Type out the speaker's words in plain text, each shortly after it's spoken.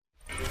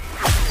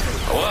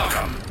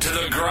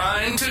the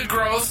Grind to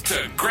Growth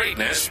to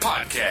Greatness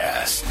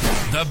podcast.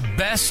 The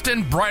best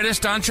and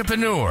brightest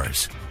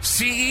entrepreneurs,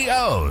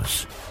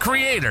 CEOs,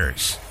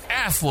 creators,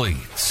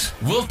 athletes.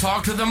 We'll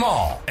talk to them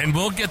all, and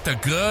we'll get the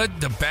good,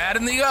 the bad,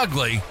 and the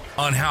ugly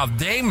on how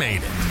they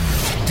made it.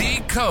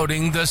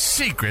 Decoding the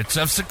secrets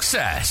of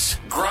success.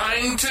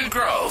 Grind to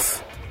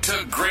Growth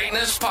to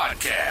Greatness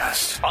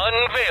podcast.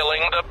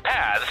 Unveiling the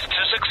paths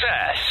to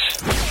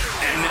success.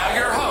 And now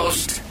your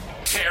host,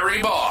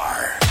 Terry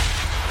Barr.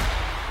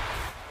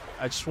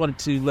 I just wanted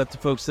to let the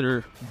folks that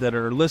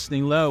are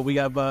listening know we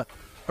have a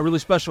really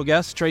special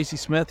guest, Tracy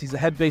Smith. He's the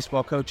head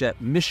baseball coach at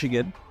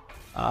Michigan,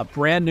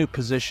 brand new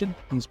position.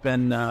 He's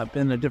been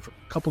in a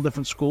couple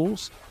different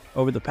schools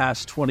over the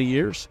past 20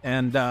 years,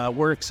 and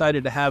we're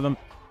excited to have him.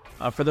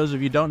 For those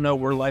of you who don't know,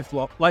 we're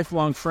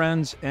lifelong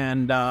friends,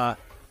 and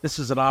this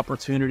is an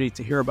opportunity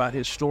to hear about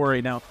his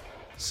story. Now,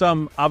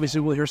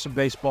 obviously we'll hear some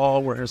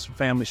baseball, we'll hear some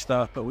family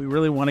stuff, but we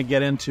really want to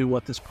get into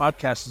what this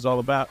podcast is all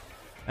about,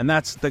 and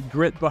that's the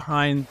grit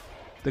behind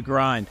the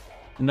grind.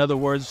 In other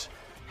words,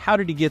 how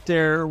did he get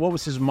there? What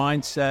was his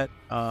mindset?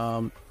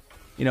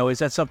 Is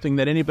that something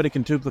that anybody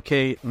can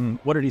duplicate? And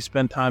what did he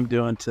spend time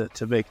doing to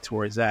make it to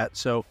where he's at?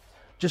 So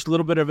just a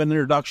little bit of an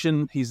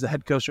introduction. He's the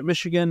head coach at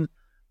Michigan.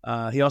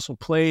 He also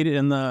played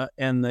in the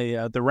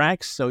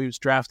ranks. So he was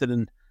drafted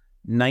in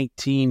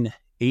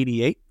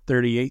 1988,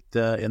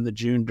 38th in the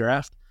June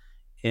draft,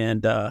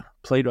 and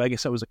played, I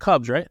guess that was the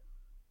Cubs, right?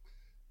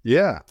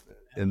 Yeah.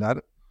 And that,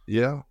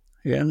 yeah.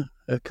 Yeah,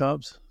 the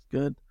Cubs.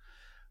 Good.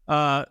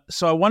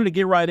 So I wanted to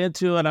get right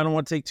into it. I don't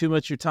want to take too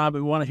much of your time,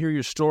 but we want to hear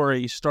your story.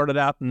 You started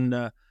out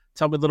and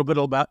tell me a little bit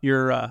about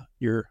your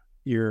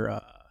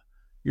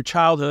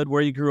childhood,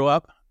 where you grew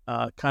up.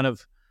 I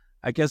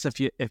guess if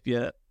you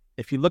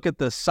look at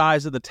the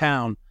size of the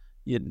town,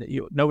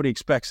 nobody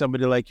expects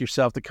somebody like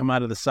yourself to come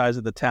out of the size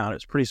of the town.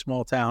 It's a pretty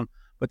small town,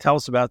 but tell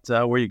us about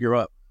where you grew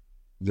up.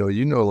 Joe,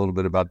 you know a little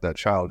bit about that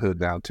childhood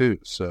now too.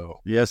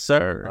 So yes,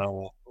 sir.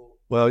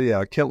 Well,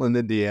 yeah, Kentland,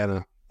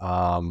 Indiana.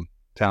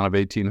 Town of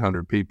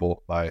 1,800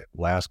 people by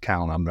last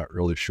count. I'm not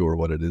really sure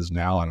what it is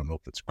now. I don't know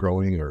if it's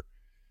growing or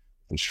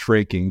it's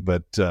shrinking,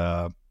 but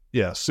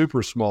yeah,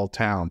 super small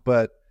town.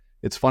 But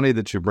it's funny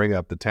that you bring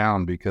up the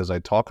town, because I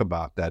talk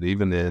about that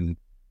even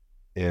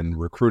in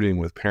recruiting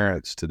with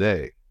parents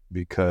today,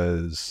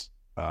 because,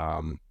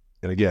 and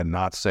again,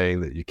 not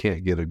saying that you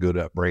can't get a good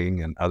upbringing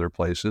in other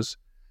places.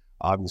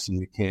 Obviously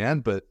you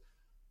can, but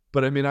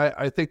I mean,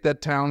 I think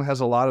that town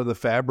has a lot of the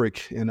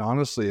fabric, and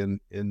honestly,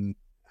 in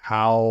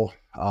how,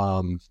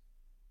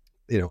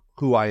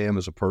 who I am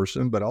as a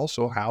person, but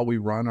also how we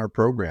run our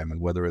program. And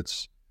whether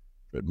it's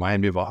at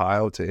Miami of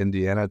Ohio to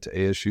Indiana to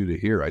ASU to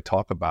here, I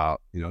talk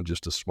about,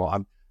 just a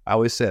small,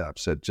 I've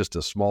said just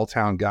a small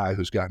town guy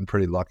who's gotten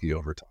pretty lucky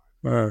over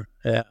time.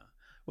 Yeah.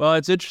 Well,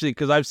 it's interesting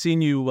because I've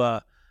seen you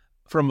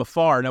from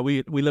afar. Now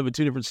we live in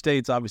two different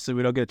states. Obviously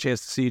we don't get a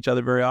chance to see each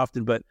other very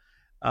often, but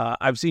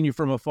I've seen you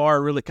from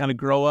afar really kind of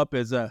grow up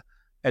as a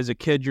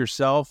kid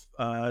yourself,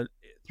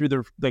 through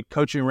the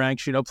coaching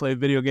ranks, play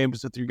video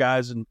games with your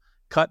guys and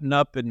cutting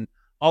up and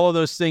all of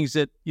those things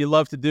that you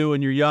love to do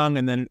when you're young,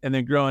 and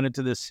then growing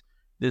into this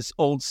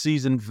old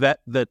seasoned vet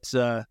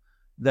that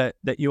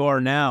you are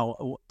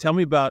now. Tell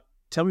me about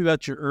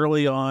your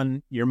early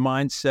on, your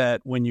mindset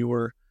when you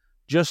were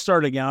just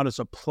starting out as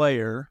a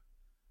player.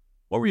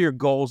 What were your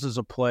goals as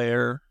a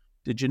player?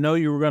 Did you know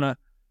you were going to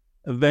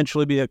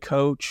eventually be a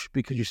coach,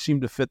 because you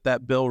seemed to fit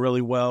that bill really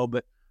well?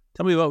 But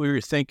tell me what you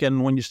were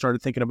thinking when you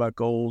started thinking about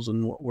goals,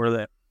 and what were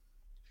they?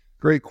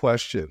 Great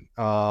question.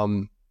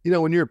 When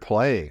you're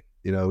playing,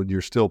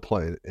 you're still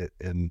playing.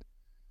 And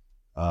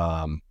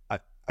I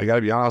got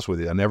to be honest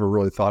with you, I never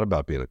really thought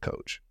about being a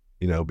coach,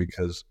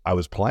 because I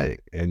was playing.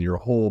 And your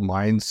whole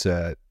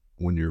mindset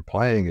when you're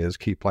playing is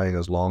keep playing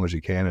as long as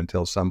you can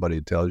until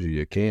somebody tells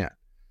you can't.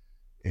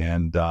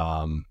 And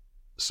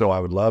so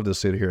I would love to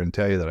sit here and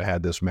tell you that I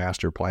had this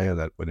master plan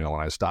that, when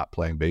I stopped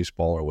playing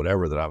baseball or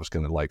whatever, that I was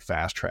going to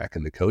fast track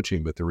into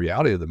coaching. But the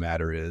reality of the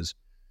matter is,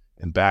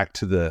 and back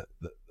to the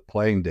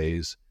playing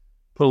days,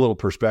 put a little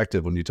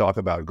perspective when you talk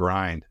about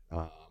grind.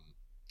 I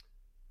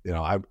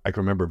can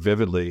remember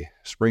vividly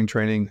spring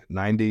training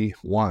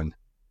 91,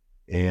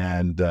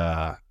 and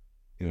my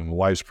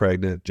wife's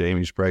pregnant,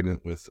 Jamie's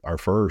pregnant with our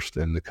first,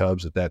 and the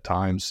Cubs at that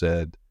time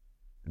said,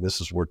 and this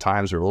is where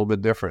times are a little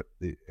bit different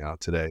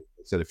today.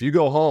 They said, if you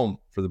go home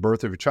for the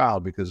birth of your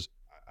child, because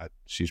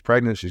she's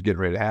pregnant, she's getting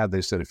ready to have,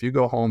 they said, if you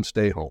go home,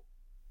 stay home.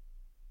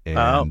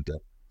 And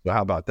so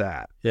how about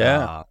that?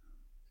 Yeah.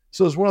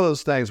 So it's one of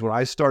those things. When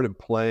I started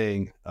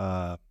playing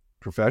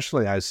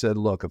professionally, I said,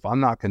 look, if I'm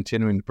not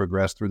continuing to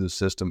progress through the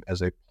system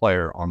as a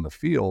player on the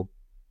field,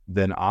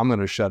 then I'm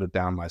going to shut it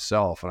down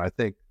myself. And I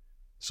think,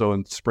 so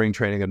in spring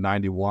training of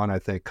 91, I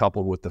think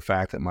coupled with the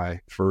fact that my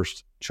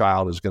first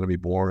child is going to be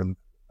born,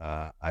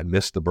 I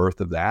missed the birth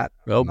of that.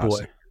 Oh,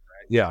 boy.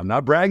 I'm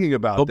not bragging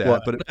about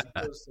that, but it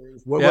was those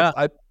things,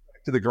 I back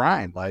to the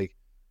grind.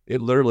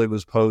 It literally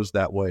was posed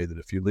that way, that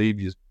if you leave,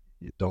 you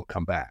don't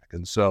come back.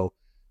 And so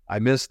I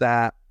missed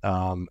that,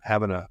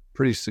 having a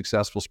pretty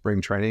successful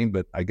spring training,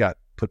 but I got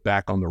put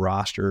back on the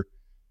roster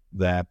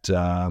that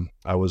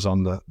I was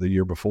on the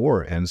year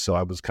before. And so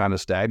I was kind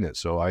of stagnant.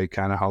 So I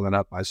kind of hung it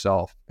up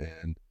myself.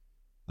 And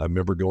I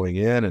remember going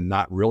in and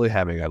not really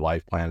having a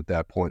life plan at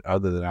that point,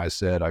 other than I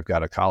said, I've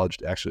got a college,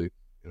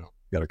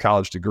 got a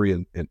college degree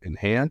in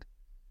hand.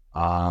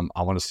 I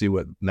want to see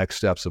what next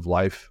steps of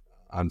life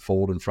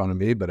unfold in front of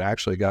me, but I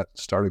actually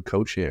started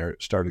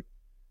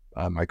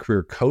my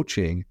career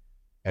coaching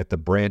at the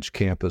branch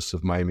campus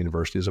of Miami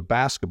University as a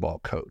basketball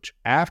coach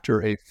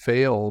after a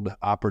failed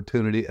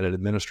opportunity at an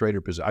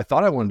administrator position. I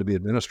thought I wanted to be an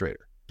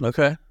administrator.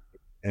 Okay.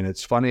 And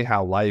it's funny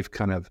how life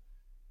kind of,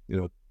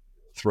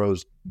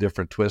 throws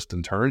different twists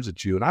and turns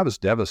at you. And I was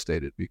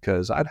devastated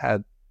because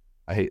and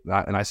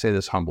I say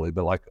this humbly,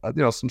 but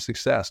some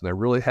success, and I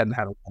really hadn't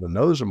had a lot of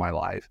no's in my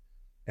life.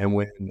 And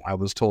when I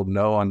was told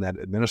no on that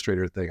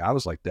administrator thing, I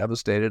was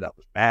devastated. I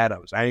was mad. I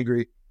was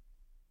angry,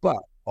 but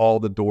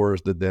all the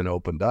doors that then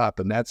opened up.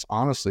 And that's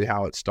honestly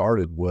how it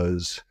started,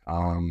 was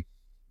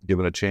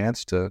given a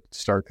chance to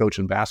start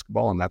coaching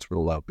basketball. And that's where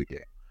the love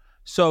began.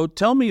 So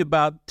tell me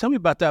about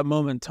that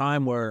moment in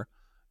time where,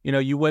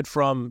 you went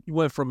from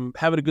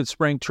having a good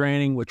spring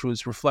training, which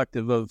was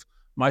reflective of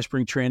my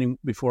spring training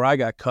before I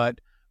got cut.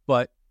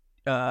 But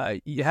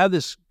you had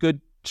this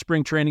good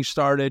spring training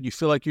started. You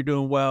feel like you're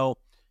doing well.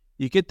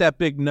 You get that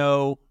big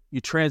no.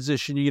 You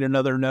transition. You get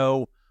another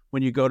no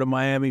when you go to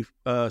Miami.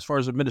 As far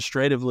as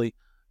administratively,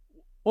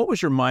 what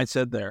was your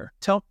mindset there?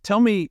 Tell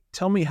me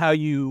how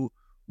you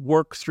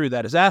work through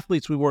that. As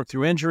athletes, we work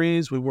through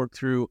injuries. We work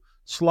through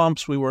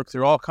slumps. We work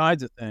through all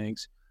kinds of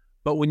things.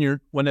 But when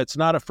it's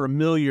not a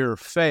familiar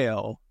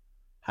fail,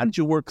 how did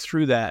you work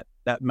through that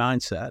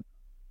mindset?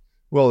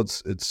 Well,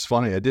 it's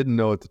funny. I didn't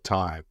know at the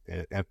time.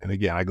 And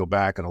again, I go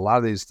back, and a lot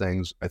of these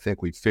things I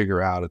think we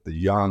figure out at the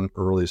young,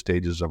 early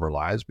stages of our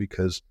lives,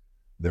 because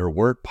there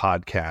weren't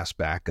podcasts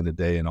back in the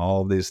day and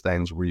all of these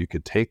things where you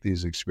could take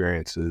these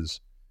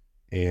experiences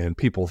and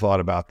people thought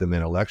about them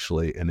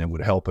intellectually and then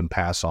would help and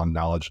pass on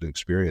knowledge and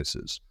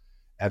experiences.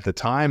 At the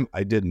time,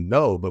 I didn't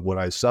know, but what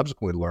I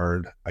subsequently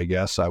learned, I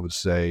guess I would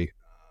say,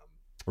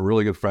 a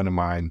really good friend of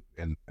mine,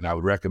 and I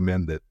would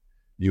recommend that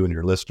you and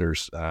your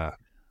listeners,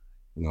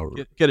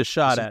 get a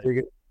shot at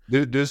it.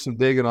 Do some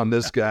digging on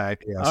this guy,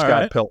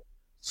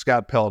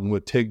 Scott Pelton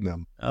with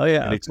Tignum. Oh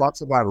yeah, and he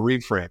talks about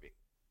reframing,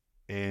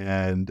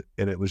 and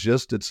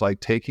it's like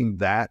taking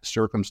that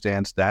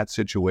circumstance, that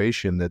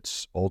situation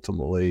that's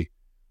ultimately,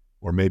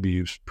 or maybe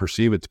you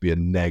perceive it to be a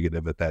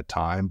negative at that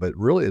time, but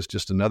really it's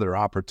just another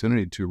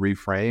opportunity to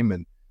reframe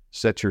and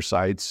set your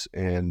sights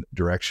and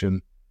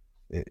direction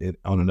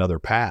on another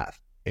path.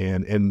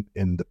 And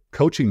in the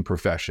coaching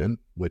profession,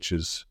 which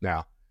is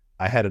now,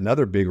 I had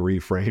another big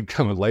reframe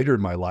coming later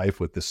in my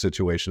life with this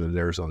situation at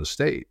Arizona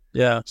State.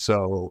 Yeah.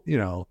 So,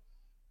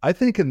 I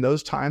think in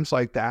those times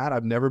like that,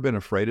 I've never been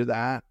afraid of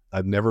that.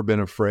 I've never been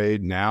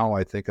afraid. Now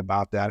I think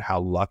about that,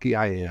 how lucky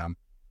I am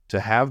to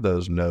have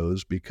those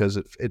no's, because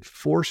it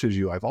forces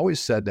you. I've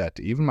always said that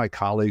to even my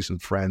colleagues and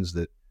friends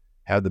that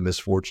have the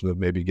misfortune of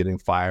maybe getting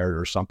fired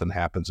or something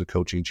happens, a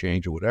coaching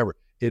change or whatever.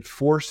 It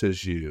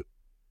forces you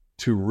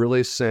to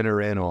really center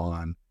in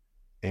on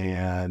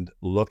and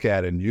look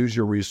at and use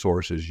your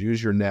resources,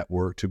 use your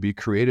network to be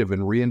creative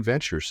and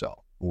reinvent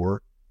yourself,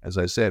 or, as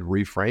I said,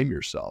 reframe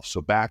yourself.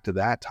 So back to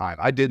that time,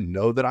 I didn't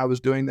know that I was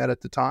doing that at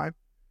the time,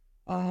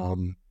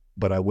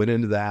 but I went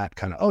into that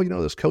kind of,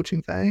 this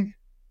coaching thing.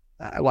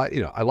 I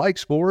like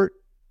sport.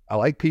 I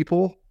like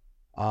people.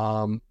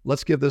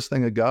 Let's give this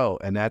thing a go.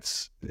 And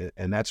that's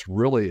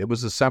really, it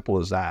was as simple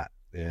as that.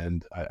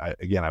 And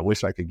I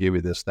wish I could give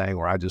you this thing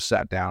where I just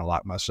sat down and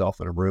locked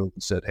myself in a room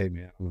and said, hey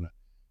man,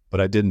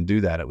 but I didn't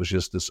do that. It was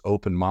just this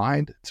open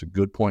mind. It's a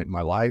good point in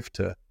my life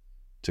to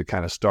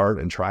kind of start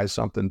and try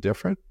something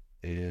different.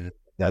 And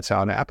that's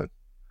how it happened.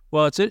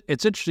 Well, it's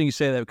interesting you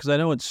say that, because I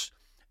know it's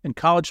in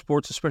college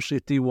sports, especially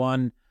at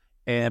D1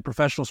 and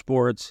professional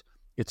sports,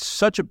 it's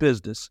such a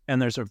business,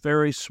 and there's a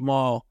very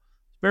small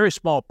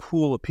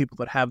pool of people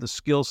that have the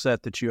skill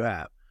set that you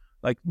have.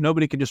 Like,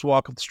 nobody can just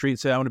walk up the street and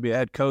say, I want to be a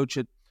head coach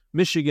at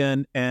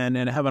Michigan and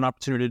have an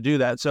opportunity to do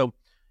that. So,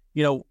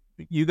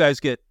 you guys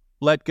get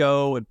let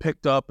go and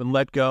picked up and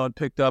let go and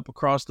picked up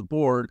across the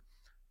board.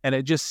 And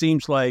it just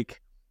seems like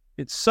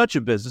it's such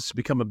a business to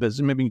become a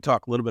business. Maybe you can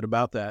talk a little bit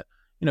about that.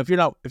 If you're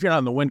not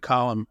in the win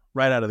column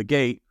right out of the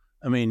gate,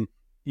 I mean,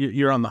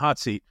 you're on the hot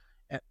seat.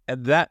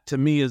 And that to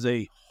me is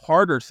a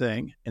harder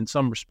thing in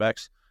some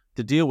respects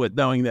to deal with,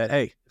 knowing that,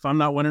 hey, if I'm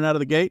not winning out of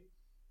the gate,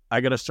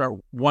 I got to start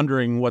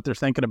wondering what they're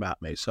thinking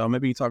about me. So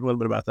maybe you talk a little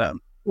bit about that.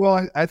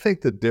 Well, I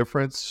think the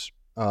difference,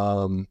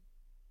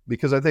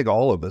 because I think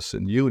all of us,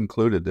 and you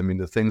included, I mean,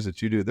 the things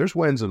that you do, there's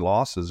wins and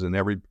losses in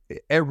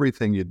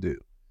everything you do.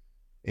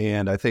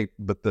 And I think,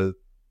 but the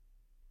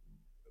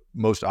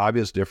most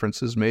obvious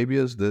differences maybe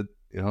is that,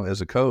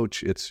 as a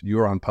coach,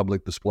 you're on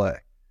public display,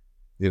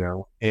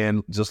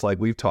 and just like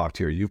we've talked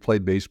here, you've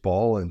played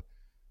baseball, and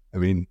I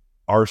mean,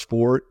 our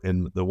sport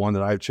and the one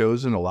that I've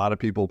chosen, a lot of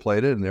people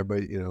played it, and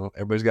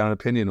everybody's got an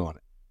opinion on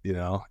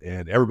it,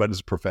 and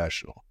everybody's a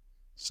professional.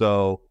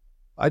 So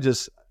I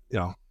just,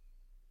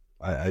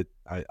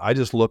 I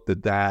just looked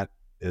at that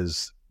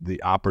as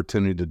the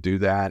opportunity to do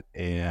that,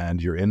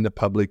 and you're in the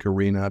public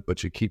arena,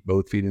 but you keep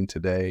both feet in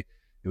today.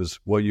 It was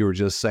what you were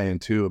just saying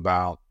too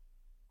about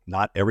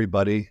not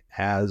everybody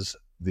has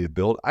the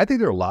ability. I think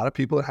there are a lot of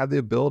people that have the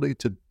ability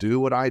to do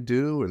what I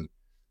do and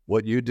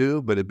what you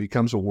do, but it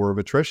becomes a war of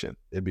attrition.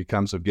 It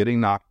becomes of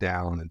getting knocked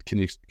down, and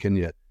can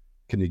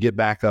you get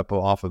back up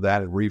off of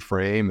that and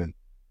reframe and,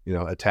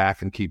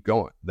 attack and keep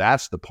going.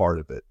 That's the part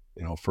of it.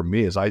 For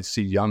me, as I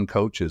see young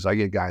coaches, I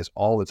get guys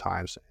all the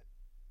time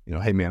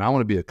saying, hey man, I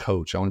want to be a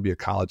coach. I want to be a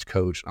college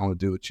coach. I want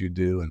to do what you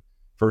do. And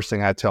first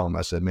thing I tell them,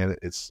 I said, man,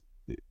 it's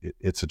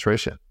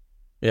attrition.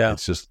 Yeah.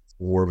 It's just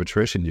a war of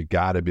attrition. You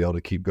got to be able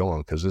to keep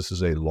going, because this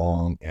is a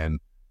long and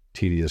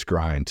tedious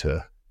grind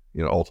to,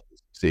 ultimately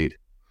succeed.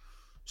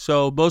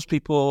 So most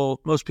people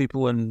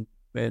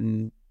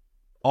in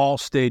all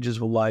stages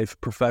of life,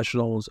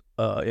 professionals,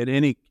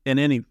 in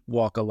any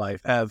walk of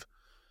life, have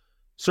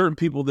certain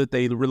people that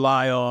they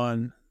rely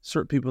on,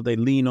 certain people they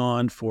lean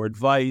on for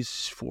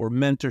advice, for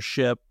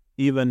mentorship.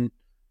 Even,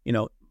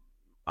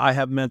 I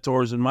have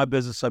mentors in my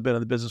business. I've been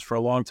in the business for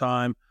a long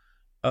time.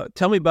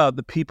 Tell me about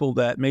the people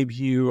that maybe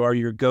you are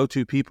your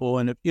go-to people,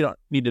 and if you don't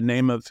need to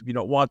name them if you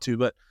don't want to,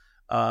 but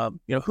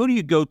who do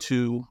you go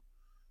to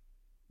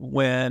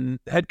when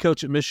the head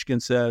coach at Michigan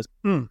says,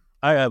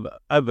 I have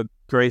a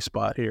gray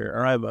spot here,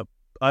 or I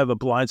have a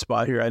blind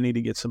spot here, I need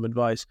to get some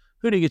advice?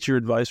 Who do you get your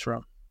advice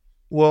from?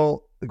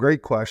 Well,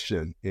 great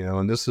question.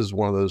 And this is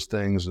one of those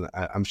things, and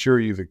I'm sure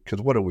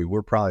because what are we?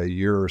 We're probably a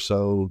year or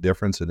so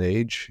difference in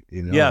age.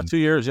 Yeah, 2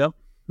 years. Yep.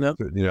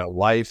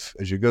 Life,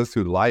 as you go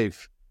through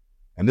life,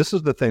 and this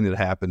is the thing that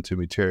happened to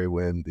me, Terry,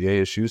 when the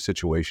ASU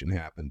situation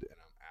happened, and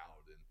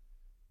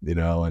I'm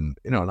out,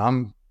 and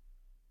I'm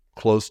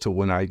close to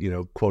when I,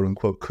 quote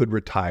unquote, could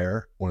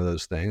retire, one of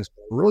those things.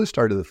 I really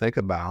started to think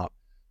about,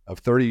 of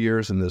 30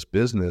 years in this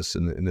business,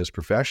 in this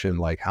profession,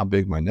 like how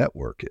big my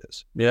network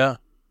is. Yeah.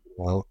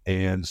 Well,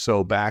 and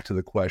so back to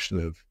the question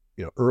of,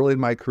 early in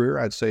my career,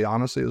 I'd say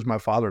honestly, it was my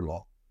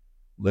father-in-law.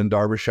 Lynn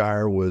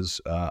Derbyshire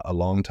was a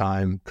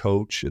longtime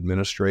coach,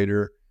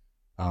 administrator,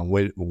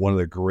 one of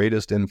the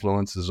greatest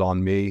influences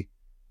on me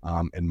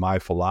and my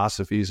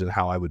philosophies and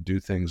how I would do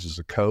things as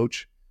a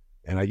coach.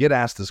 And I get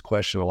asked this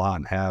question a lot,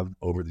 and have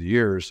over the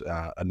years.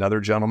 Another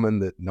gentleman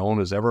that no one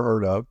has ever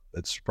heard of,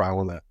 that's probably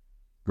one of the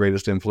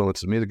greatest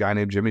influences on me, the guy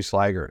named Jimmy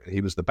Slager.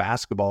 He was the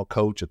basketball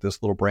coach at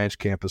this little branch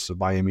campus of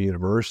Miami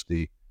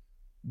University.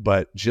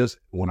 But just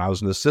when I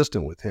was an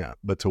assistant with him,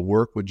 but to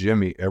work with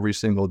Jimmy every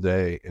single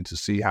day and to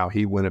see how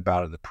he went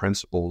about it, the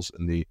principles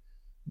and the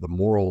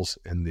morals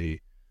and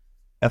the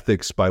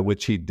ethics by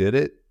which he did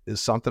it, is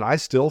something I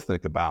still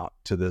think about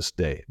to this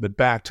day. But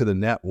back to the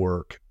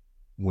network,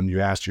 when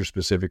you asked your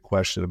specific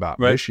question about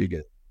right.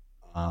 Michigan,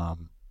 I've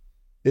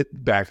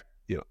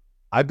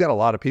got a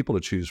lot of people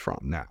to choose from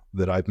now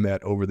that I've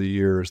met over the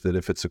years, that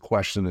if it's a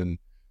question in,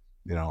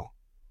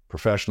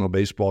 professional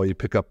baseball, you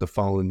pick up the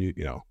phone,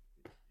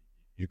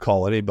 you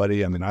call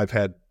anybody. I mean, I've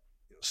had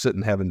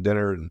sitting having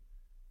dinner and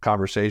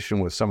conversation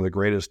with some of the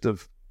greatest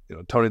of,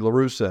 Tony La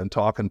Russa,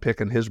 and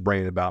picking his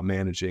brain about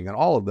managing and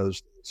all of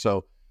those.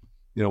 So,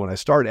 when I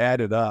start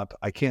adding up,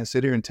 I can't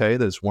sit here and tell you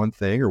that it's one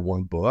thing or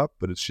one book,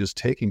 but it's just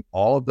taking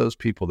all of those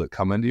people that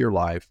come into your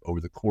life over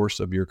the course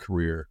of your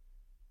career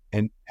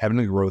and having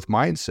a growth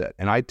mindset.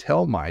 And I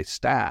tell my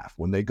staff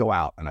when they go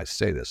out, and I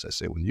say this,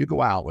 when you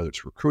go out, whether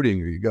it's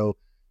recruiting or you go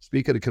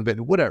speak at a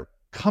convention, whatever,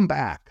 come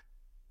back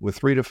with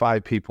 3 to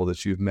 5 people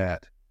that you've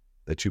met,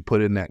 that you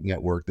put in that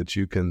network, that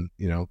you can,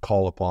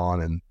 call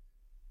upon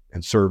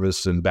and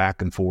service and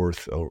back and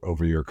forth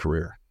over your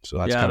career. So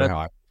that's kind of how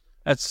I.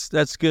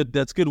 That's good.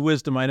 That's good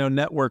wisdom. I know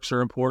networks are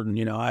important.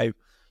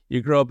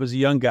 You grow up as a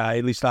young guy,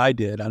 at least I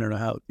did. I don't know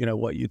how,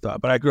 what you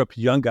thought, but I grew up as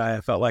a young guy.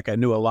 I felt like I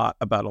knew a lot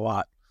about a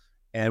lot.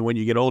 And when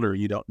you get older,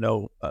 you don't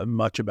know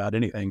much about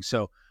anything.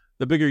 So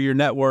the bigger your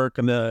network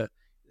and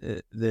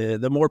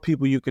the more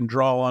people you can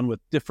draw on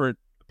with different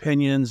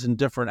opinions and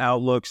different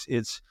outlooks,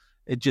 it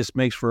just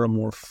makes for a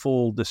more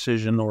full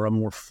decision or a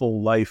more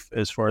full life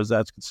as far as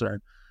that's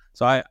concerned.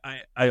 So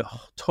I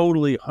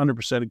totally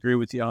 100% agree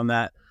with you on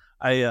that.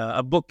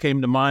 A book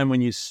came to mind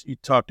when you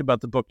talked about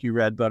the book you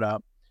read,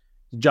 but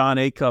John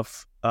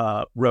Acuff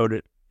wrote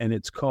it, and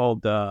it's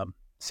called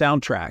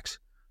Soundtracks.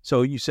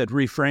 So you said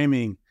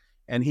reframing,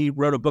 and he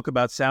wrote a book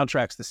about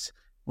soundtracks.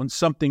 When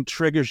something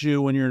triggers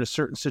you, when you're in a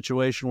certain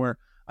situation where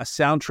a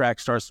soundtrack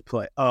starts to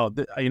play. I'm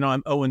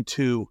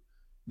 0-2.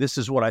 This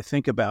is what I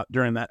think about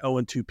during that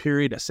 0-2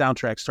 period. A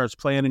soundtrack starts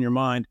playing in your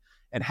mind,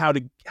 and how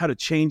to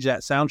change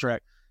that soundtrack.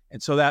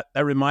 And so that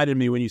reminded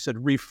me when you said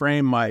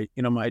reframe my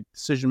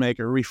decision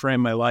maker, reframe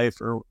my life,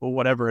 or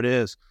whatever it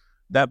is.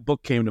 That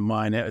book came to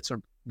mind. It's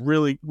a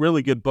really,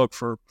 really good book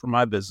for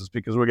my business,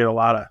 because we get a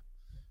lot of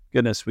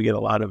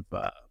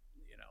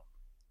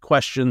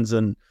questions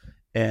and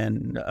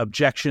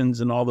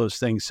objections and all those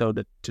things. So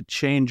to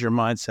change your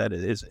mindset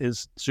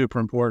is super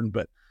important.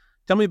 But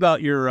tell me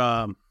about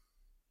your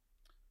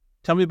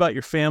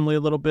family a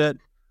little bit.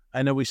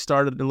 I know we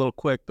started a little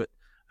quick, but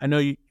I know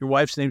your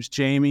wife's name's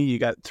Jamie. You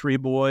got 3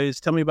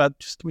 boys.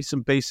 Just give me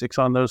some basics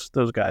on those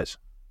guys.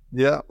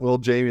 Yeah. Well,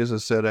 Jamie, as I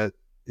said,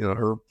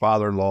 her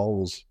father-in-law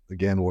was,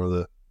 again, one of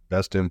the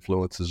best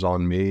influences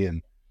on me.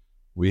 And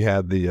we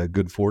had the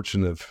good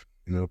fortune of,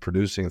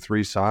 producing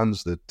 3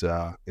 sons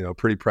that,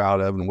 pretty proud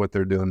of and what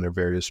they're doing in their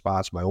various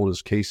spots. My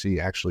oldest, Casey,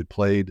 actually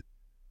played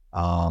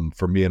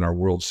for me in our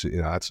World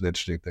Series. That's an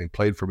interesting thing.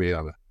 Played for me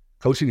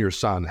coaching your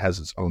son has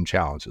its own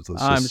challenges.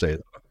 Let's just say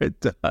that. It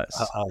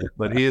does.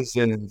 But he is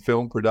in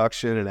film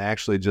production and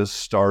actually just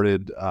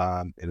started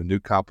in a new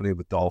company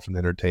with Dolphin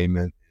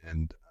Entertainment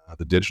and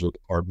the digital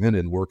department,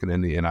 and working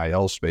in the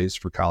NIL space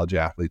for college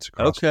athletes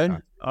across the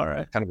country. All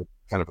right. Kind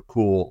of a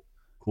cool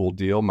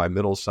deal. My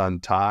middle son,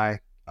 Ty,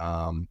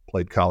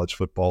 played college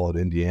football at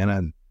Indiana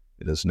and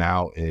is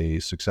now a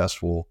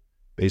successful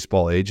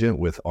baseball agent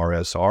with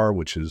RSR,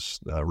 which is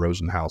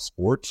Rosenhaus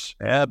Sports.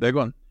 Yeah, big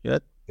one. Yeah.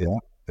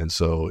 And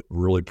so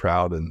really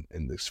proud, and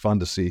it's fun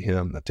to see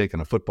him taking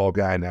a football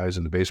guy. Now he's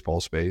in the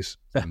baseball space.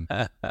 And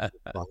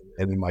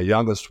then my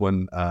youngest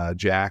one,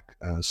 Jack,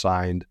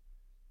 signed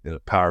in a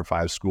Power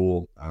 5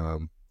 school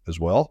as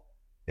well,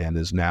 and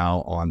is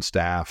now on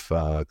staff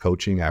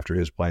coaching after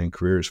his playing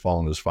career. He's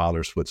following his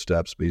father's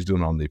footsteps, but he's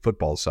doing it on the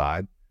football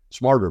side.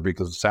 Smarter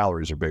because the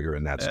salaries are bigger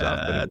in that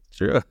stuff. That's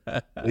true.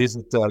 He's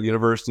at the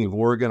University of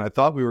Oregon. I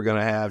thought we were going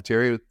to have,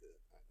 Terry,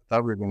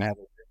 a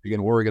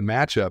Michigan-Oregon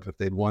matchup if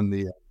they'd won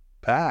the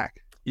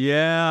Pac.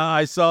 Yeah,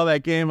 I saw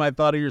that game. I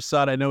thought of your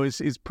son. I know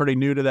he's pretty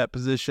new to that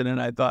position,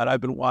 and I thought,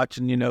 I've been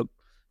watching,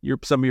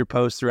 some of your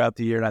posts throughout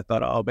the year, and I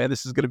thought, oh man,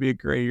 this is going to be a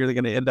great year. They're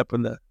going to end up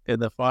in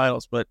the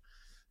finals, but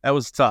that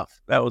was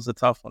tough. That was a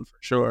tough one for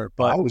sure.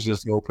 But I was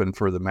just hoping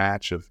for the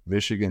match of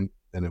Michigan,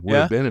 and it would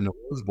have been in the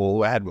Rose Bowl.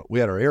 We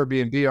had our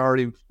Airbnb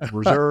already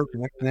reserved,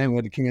 and then we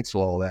had to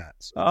cancel all that.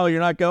 So. Oh,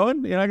 you're not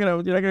going? You're not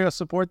gonna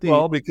support the?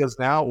 Well, because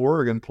now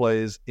Oregon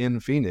plays in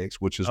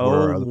Phoenix, which is where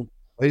our other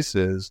place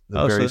is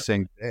the very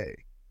same day.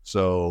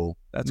 So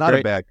that's not great.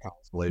 A bad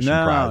consolation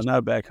No, prize. Not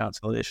a bad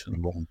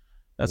consolation.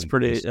 That's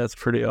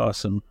pretty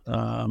awesome.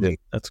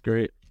 That's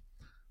great.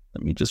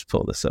 Let me just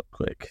pull this up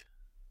quick.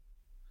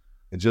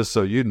 And just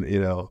so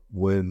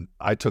when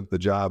I took the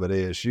job at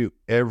ASU,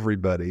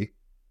 everybody,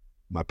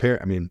 my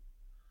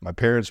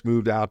parents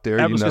moved out there.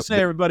 I was going to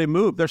say everybody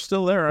moved. They're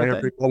still there, aren't they?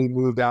 Everybody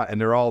moved out,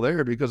 and they're all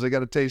there because they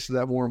got a taste of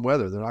that warm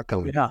weather. They're not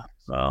coming back.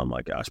 Oh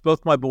my gosh.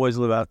 Both my boys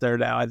live out there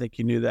now. I think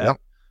you knew that.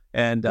 Yep.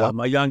 And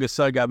my youngest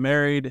son got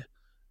married.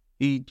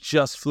 He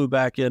just flew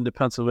back into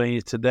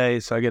Pennsylvania today,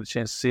 so I get a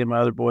chance to see my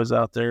other boys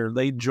out there.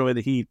 They enjoy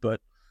the heat,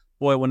 but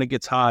boy, when it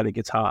gets hot, it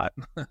gets hot.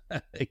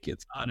 It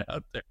gets hot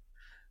out there.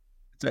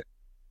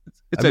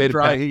 It's a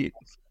dry heat.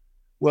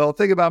 Well,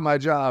 think about my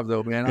job,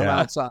 though, man. I'm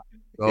outside,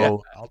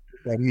 so I'll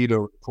take that heat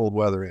over cold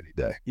weather any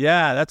day.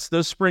 Yeah,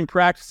 those spring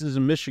practices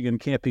in Michigan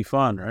can't be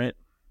fun, right?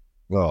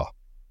 Oh,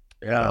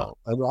 yeah.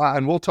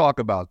 And we'll talk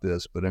about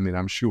this, but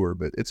I'm sure,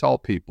 but it's all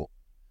people.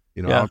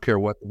 I don't care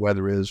what the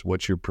weather is,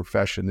 what your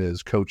profession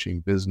is,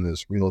 coaching,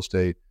 business, real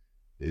estate.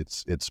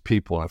 It's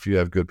people. And if you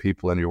have good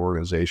people in your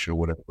organization or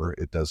whatever,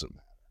 it doesn't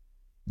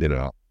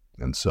matter.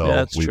 And so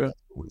that's true.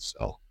 We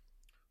sell.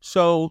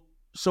 So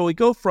we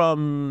go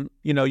from,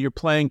 your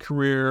playing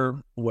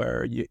career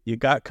where you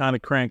got kind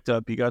of cranked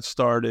up, you got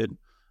started,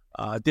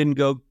 didn't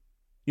go,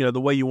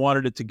 the way you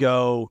wanted it to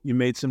go. You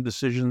made some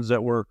decisions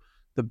that were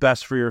the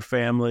best for your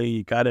family.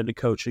 You got into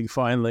coaching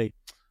finally.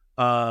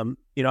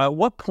 At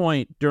what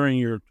point during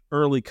your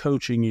early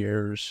coaching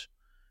years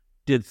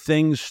did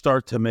things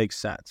start to make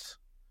sense?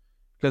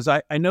 Because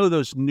I know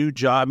those new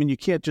jobs, you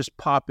can't just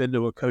pop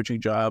into a coaching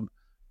job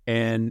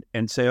and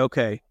say,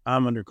 okay,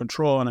 I'm under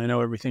control and I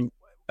know everything.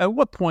 At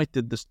what point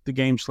did the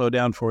game slow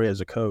down for you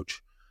as a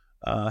coach?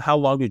 How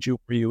long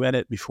were you in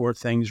it before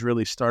things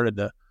really started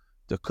to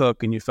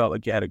cook and you felt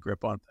like you had a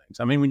grip on things?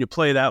 When you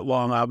play that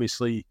long,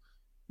 obviously,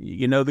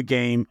 you know the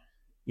game,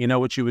 you know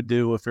what you would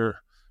do if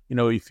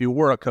you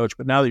were a coach,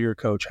 but now that you're a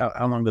coach,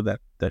 how long did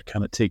that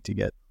kind of take to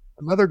get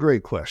another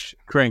great question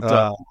cranked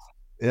up?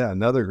 Yeah,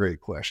 another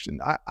great question.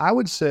 I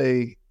would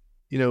say,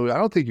 I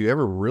don't think you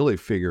ever really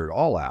figure it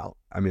all out.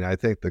 I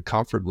think the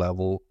comfort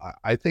level,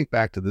 I think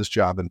back to this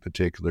job in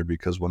particular,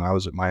 because when I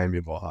was at Miami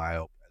of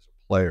Ohio as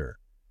a player,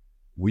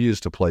 we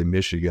used to play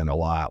Michigan a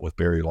lot with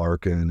Barry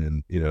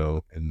Larkin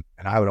and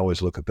I would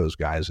always look at those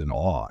guys in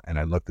awe, and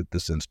I looked at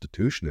this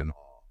institution in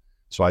awe.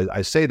 So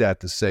I say that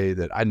to say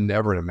that I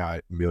never in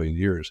a million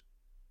years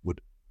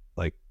would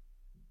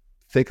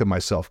think of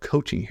myself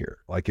coaching here.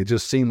 It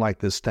just seemed like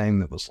this thing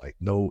that was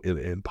no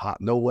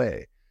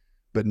way.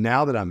 But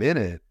now that I'm in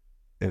it,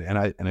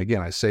 and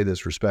again, I say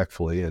this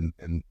respectfully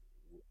and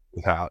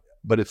without,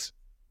 but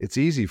it's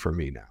easy for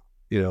me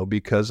now,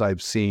 because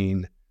I've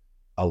seen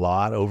a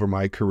lot over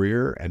my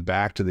career, and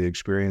back to the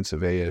experience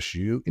of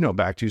ASU,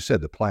 back to, you said,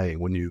 the playing,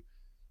 when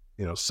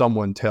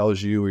someone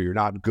tells you or you're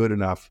not good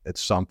enough at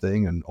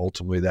something and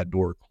ultimately that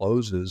door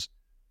closes,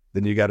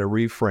 then you got to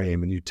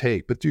reframe and you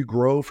take, but you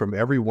grow from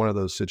every one of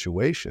those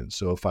situations.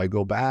 So if I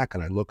go back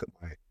and I look at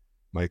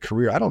my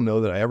career, I don't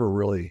know that I ever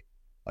really,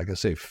 like I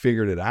say,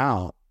 figured it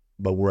out,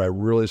 but where I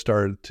really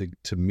started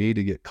to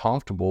get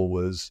comfortable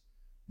was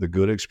the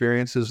good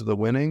experiences of the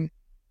winning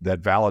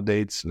that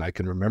validates. And I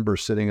can remember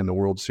sitting in the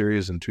World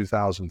Series in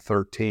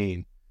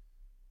 2013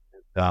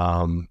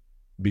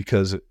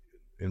 because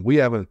and we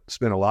haven't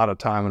spent a lot of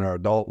time in our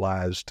adult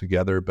lives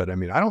together, but I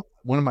mean,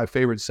 one of my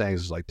favorite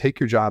sayings is like, take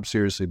your job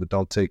seriously, but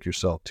don't take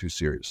yourself too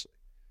seriously.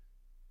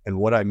 And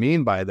what I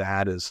mean by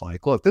that is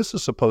like, look, this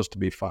is supposed to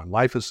be fun.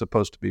 Life is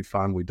supposed to be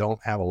fun. We don't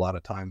have a lot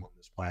of time on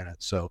this planet.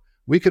 So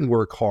we can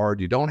work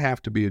hard. You don't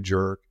have to be a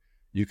jerk.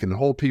 You can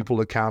hold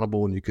people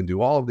accountable and you can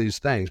do all of these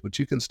things, but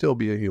you can still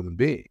be a human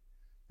being.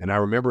 And I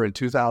remember in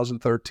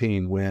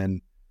 2013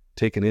 when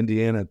taking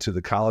Indiana to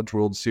the College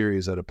World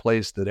Series at a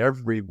place that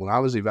when I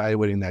was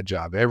evaluating that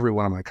job, every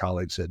one of my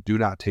colleagues said, do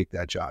not take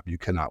that job. You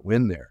cannot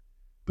win there.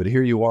 But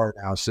here you are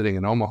now sitting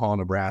in Omaha,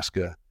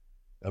 Nebraska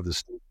of the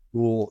state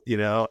school,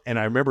 and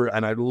I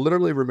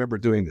literally remember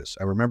doing this.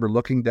 I remember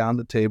looking down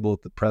the table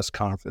at the press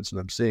conference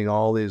and I'm seeing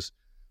all these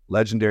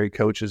legendary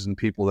coaches and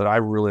people that I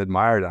really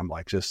admired. I'm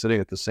like just sitting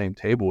at the same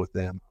table with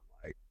them.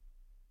 I'm like,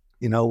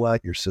 you know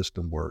what? Your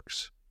system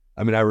works.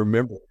 I mean, I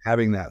remember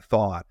having that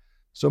thought.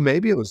 So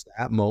maybe it was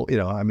that moment,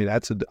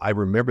 I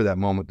remember that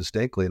moment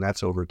distinctly, and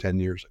that's over 10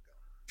 years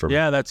ago.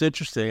 Yeah, that's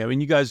interesting. I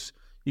mean, you guys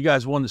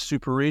won the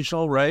super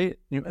regional, right?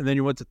 And then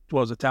you went to,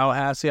 what was it,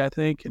 Tallahassee, I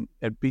think,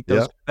 and beat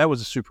those. Yep. That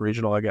was a super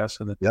regional, I guess.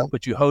 And then, yep.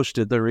 But you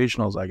hosted the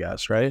regionals, I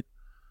guess, right?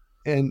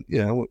 And,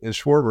 and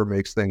Schwarber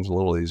makes things a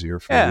little easier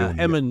for you. Yeah,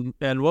 him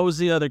and what was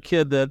the other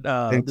kid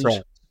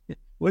that,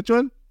 which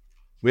one?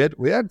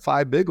 We had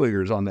 5 big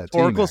leaguers on that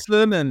team.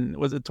 Torkelson, and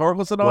was it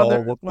Torkelson on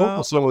there? Well,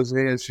 Torkelson was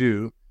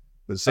ASU.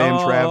 But Sam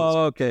Travis.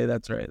 Oh, okay,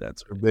 that's right.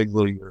 A big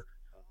leaguer.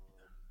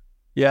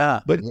 Yeah.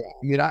 But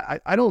I mean,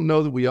 I don't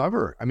know that we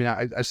ever,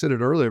 I said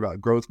it earlier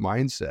about growth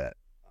mindset.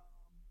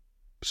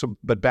 So,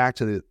 but back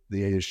to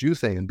the ASU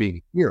thing and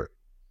being here,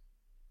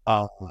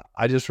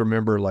 I just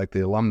remember like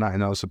the alumni, I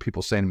know some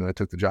people saying to me when I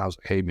took the job, I was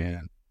like, hey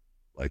man,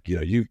 like,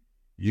 you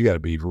got to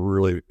be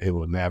really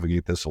able to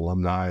navigate this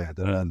alumni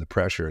and the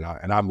pressure.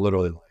 And I'm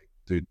literally like,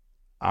 dude,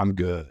 I'm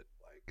good.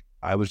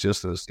 I was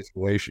just in a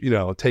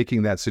situation,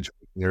 taking that situation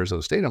in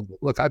Arizona State.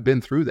 Look, I've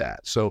been through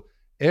that. So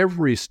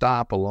every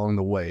stop along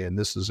the way, and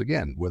this is,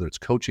 again, whether it's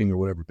coaching or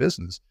whatever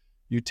business,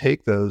 you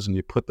take those and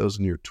you put those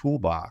in your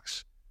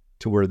toolbox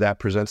to where that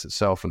presents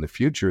itself in the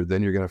future,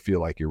 then you're going to feel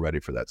like you're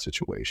ready for that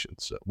situation.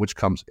 So, which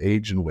comes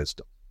age and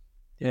wisdom.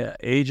 Yeah,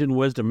 age and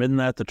wisdom. Isn't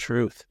that the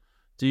truth?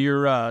 Do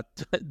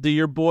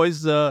your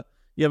boys, you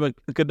have a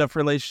good enough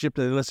relationship?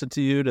 Do they listen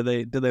to you? Do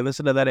they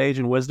listen to that age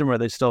and wisdom, or are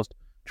they still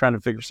trying to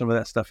figure some of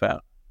that stuff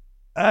out?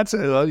 That's it.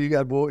 Well, you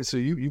got boys, so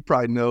you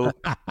probably know,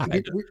 and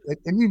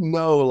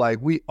like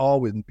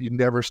you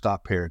never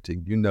stop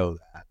parenting. You know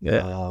that.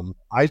 Yeah.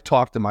 I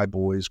talk to my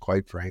boys,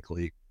 quite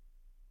frankly.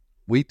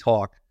 We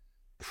talk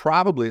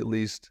probably at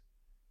least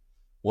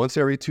once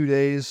every 2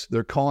 days.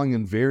 They're calling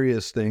in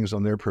various things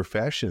on their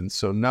profession.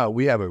 So no,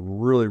 we have a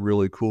really,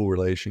 really cool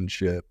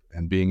relationship,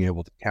 and being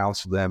able to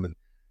counsel them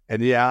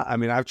and yeah,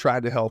 I've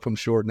tried to help them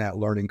shorten that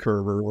learning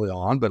curve early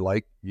on, but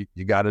like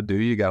you got to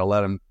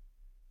let them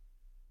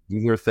do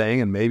their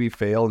thing and maybe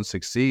fail and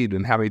succeed.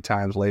 And how many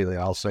times lately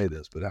I'll say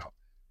this, but a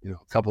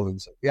couple of them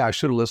say, yeah, I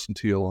should have listened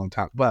to you a long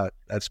time, but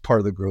that's part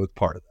of the growth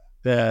part of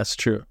that. Yeah, that's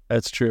true.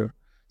 That's true.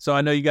 So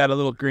I know you got a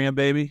little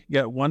grandbaby. You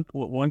got one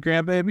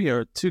grandbaby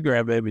or 2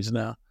 grandbabies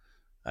now.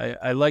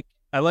 I like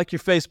your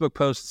Facebook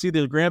posts. See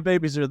the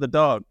grandbabies or the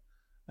dog.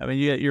 I mean,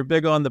 you're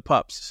big on the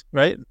pups,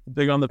 right?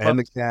 Big on the pups. And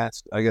the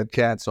cats. I got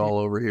cats all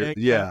over here.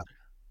 Yeah.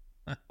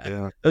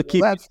 Yeah. They'll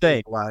keep you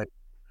safe.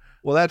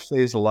 Well, that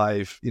phase of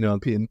life,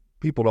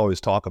 people would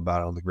always talk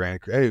about it on the grand.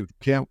 Hey,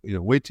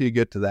 wait till you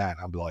get to that.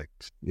 And I'm like,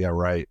 yeah,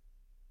 right.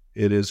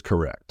 It is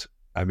correct.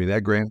 I mean,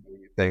 that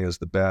grandbaby thing is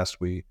the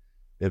best. We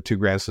have 2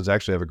 grandsons.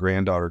 Actually, I have a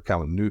granddaughter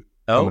coming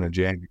in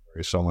January,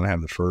 so I'm going to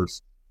have the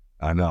first.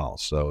 I know.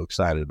 So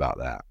excited about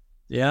that.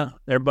 Yeah,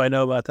 everybody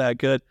know about that.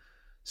 Good.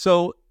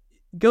 So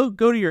go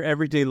to your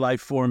everyday life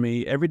for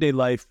me. Everyday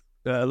life,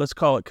 let's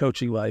call it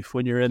coaching life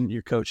when you're in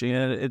your coaching.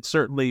 And it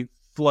certainly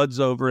floods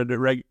over into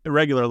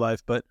regular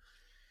life, but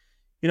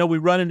we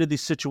run into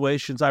these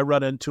situations. I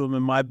run into them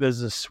in my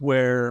business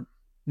where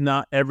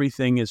not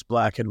everything is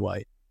black and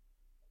white.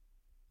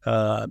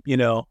 I'm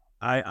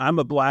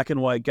a black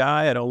and white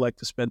guy. I don't like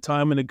to spend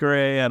time in the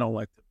gray. I don't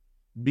like to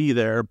be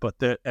there, but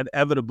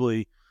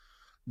inevitably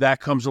that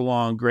comes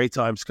along. Great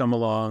times come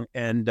along,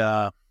 and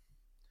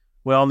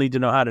we all need to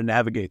know how to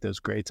navigate those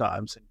great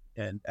times.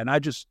 And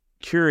I'm just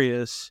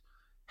curious,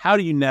 how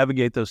do you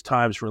navigate those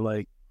times where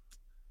like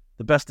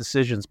the best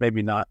decisions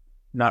maybe not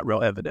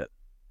real evident?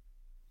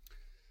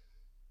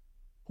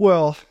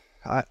 Well,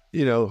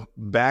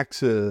 back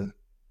to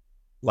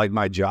like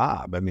my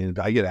job. I mean,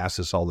 I get asked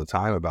this all the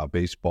time about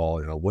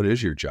baseball. What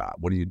is your job?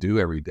 What do you do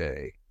every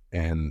day?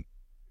 And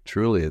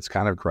truly, it's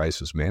kind of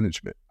crisis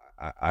management.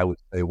 I would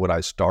say what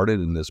I started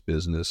in this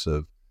business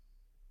of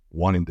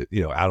wanting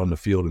to, out on the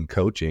field and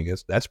coaching,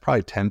 that's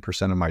probably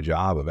 10% of my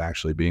job of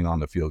actually being on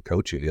the field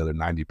coaching. The other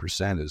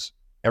 90% is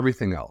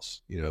everything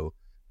else,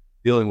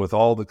 dealing with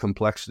all the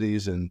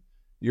complexities. And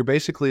you're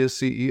basically a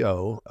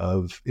CEO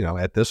of,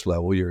 at this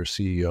level, you're a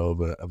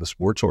CEO of a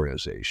sports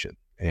organization.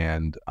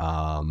 And,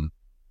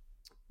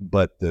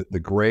 but the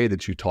gray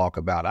that you talk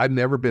about, I've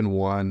never been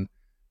one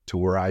to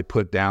where I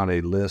put down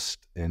a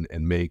list and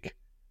make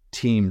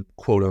team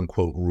quote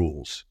unquote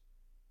rules.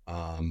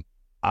 I'm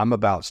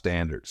about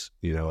standards.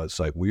 It's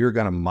like we are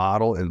going to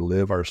model and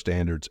live our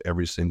standards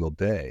every single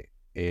day.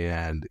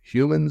 And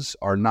humans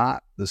are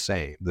not the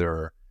same.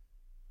 They're,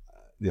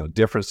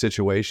 different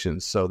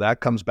situations. So that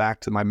comes back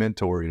to my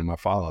mentoring and my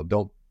follow-up.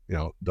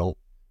 Don't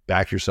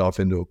back yourself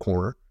into a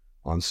corner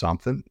on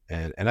something.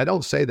 And I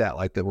don't say that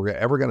like that we're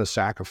ever going to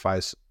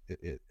sacrifice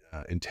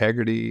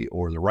integrity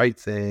or the right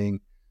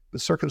thing. The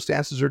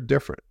circumstances are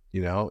different,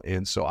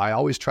 and so I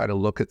always try to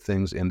look at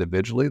things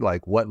individually,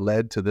 like what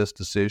led to this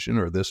decision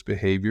or this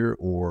behavior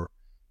or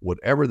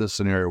whatever the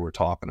scenario we're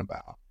talking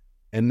about,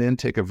 and then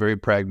take a very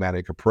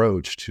pragmatic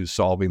approach to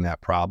solving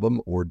that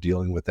problem or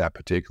dealing with that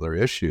particular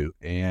issue.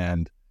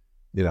 And,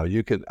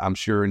 I'm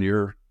sure in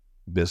your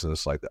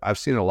business, like I've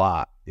seen a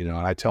lot, and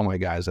I tell my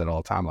guys that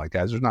all the time, like,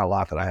 guys, there's not a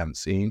lot that I haven't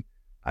seen.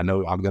 I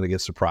know I'm going to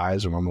get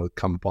surprised or I'm going to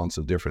come upon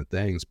some different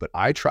things, but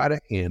I try to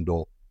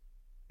handle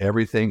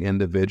everything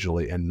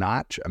individually and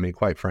not,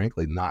 quite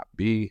frankly, not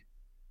be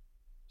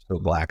so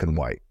black and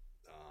white.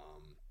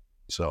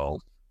 So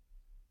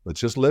it's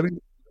just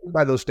living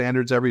by those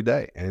standards every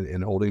day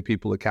and holding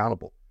people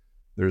accountable.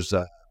 There's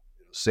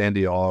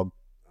Sandy Ogg,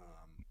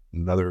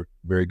 another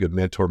very good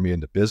mentor me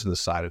in the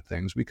business side of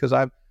things, because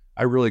I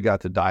really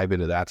got to dive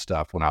into that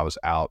stuff when I was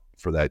out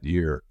for that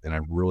year, and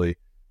I really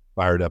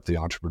fired up the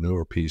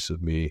entrepreneur piece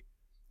of me.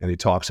 And he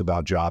talks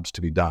about jobs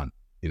to be done,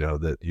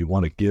 that you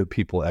want to give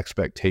people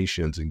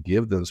expectations and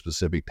give them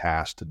specific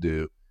tasks to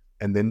do.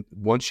 And then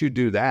once you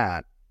do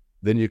that,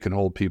 then you can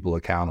hold people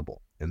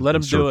accountable. And let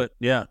them do it.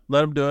 Yeah.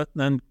 Let them do it.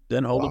 And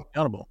then hold them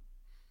accountable.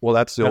 Well,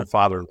 that's the old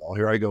father-in-law.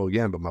 Here I go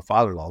again, but my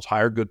father-in-law's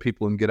hire good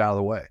people and get out of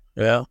the way.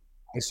 Yeah.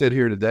 I sit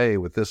here today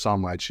with this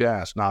on my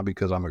chest, not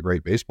because I'm a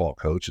great baseball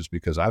coach. It's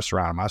because I've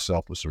surrounded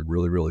myself with some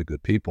really, really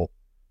good people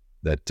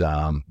that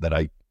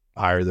I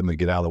hire them and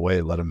get out of the way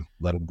and let them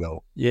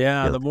go.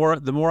 Yeah. The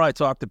more I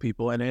talk to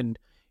people, and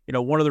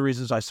one of the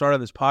reasons I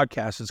started this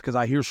podcast is because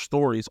I hear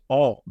stories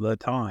all the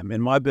time.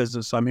 In my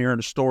business, I'm hearing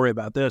a story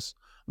about this.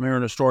 I'm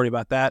hearing a story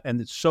about that. And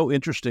it's so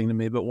interesting to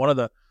me. But one of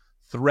the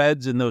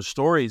threads in those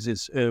stories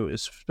is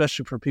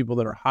especially for people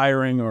that are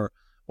hiring or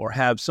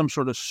have some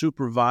sort of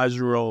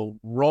supervisorial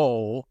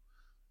role,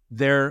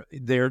 they're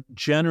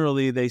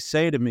generally, they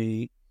say to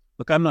me,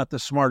 look, I'm not the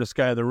smartest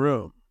guy in the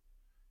room.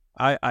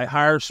 I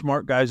hire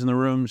smart guys in the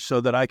room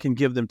so that I can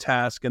give them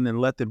tasks and then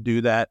let them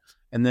do that.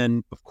 And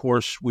then, of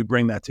course, we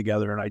bring that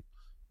together, and I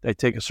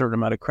take a certain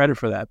amount of credit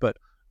for that. But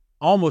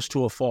almost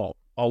to a fault,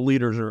 all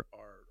leaders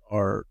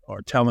are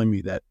telling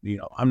me that,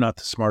 I'm not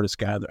the smartest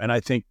guy. And I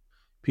think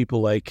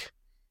people like,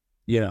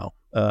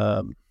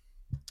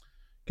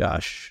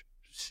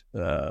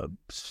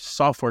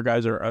 software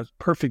guys are a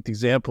perfect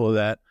example of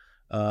that,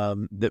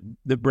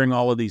 that bring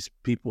all of these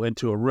people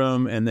into a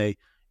room and they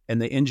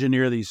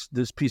engineer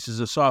these pieces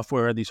of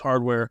software, these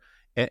hardware,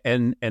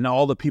 and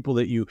all the people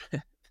that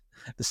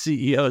the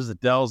CEOs, the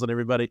Dells and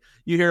everybody,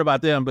 you hear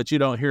about them, but you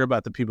don't hear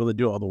about the people that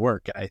do all the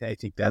work. I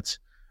think that's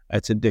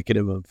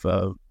indicative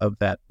of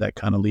that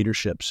kind of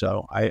leadership.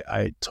 So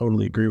I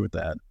totally agree with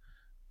that.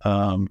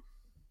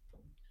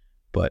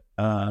 But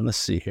let's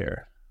see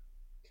here.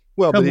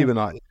 Well,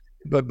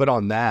 but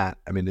on that,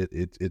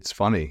 it's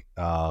funny.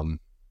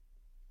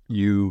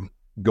 You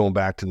going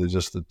back to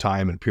just the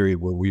time and period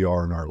where we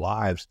are in our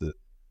lives,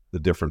 the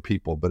different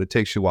people, but it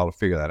takes you a while to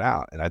figure that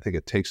out. And I think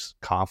it takes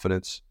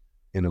confidence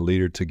in a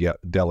leader to get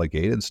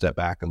delegated and step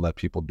back and let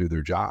people do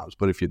their jobs.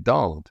 But if you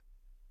don't,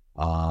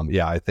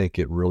 I think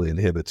it really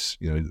inhibits,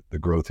 the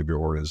growth of your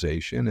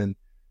organization. And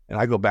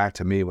I go back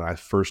to me when I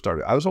first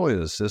started, I was only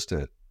an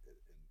assistant,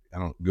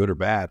 good or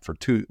bad, for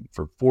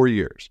 4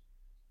 years.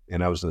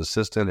 And I was an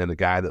assistant and a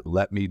guy that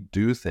let me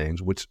do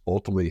things, which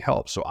ultimately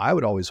helped. So I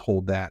would always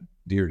hold that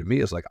dear to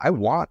me. It's like, I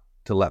want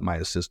to let my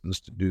assistants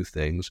to do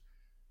things.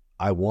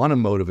 I want to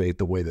motivate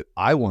the way that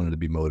I wanted to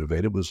be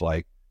motivated. It was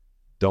like,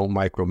 don't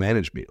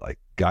micromanage me, like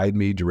guide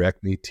me,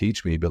 direct me,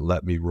 teach me, but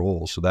let me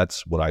roll. So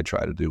that's what I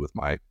try to do with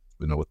my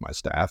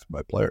staff,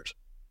 my players.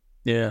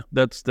 Yeah,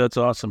 that's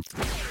awesome.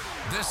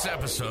 This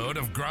episode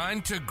of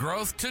Grind to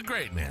Growth to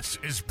Greatness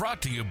is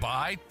brought to you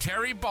by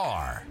Terry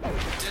Barr,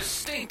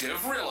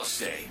 Distinctive Real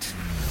Estate,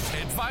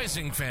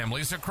 advising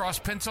families across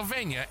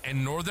Pennsylvania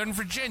and Northern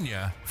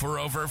Virginia for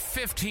over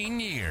 15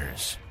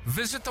 years.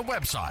 Visit the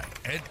website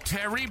at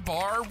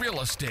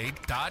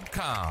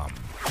terrybarrealestate.com.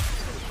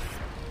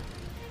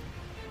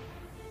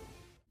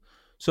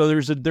 So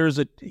there's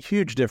a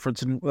huge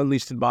difference, at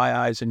least in my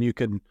eyes, and you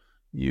can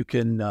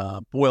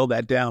boil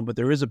that down. But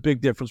there is a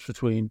big difference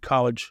between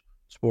college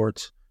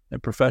sports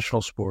and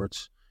professional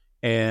sports.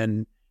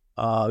 And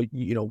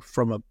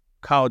from a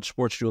college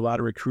sports, you do a lot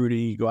of recruiting.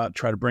 You go out and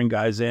try to bring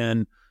guys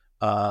in.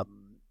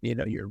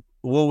 You're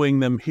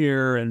wooing them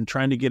here and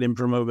trying to get him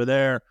from over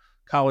there.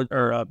 College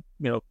or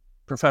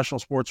professional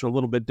sports are a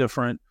little bit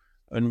different,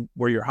 and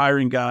where you're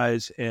hiring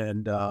guys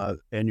and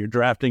you're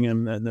drafting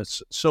them. And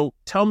this. So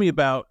tell me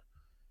about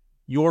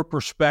your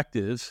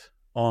perspective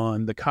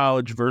on the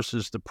college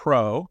versus the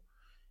pro,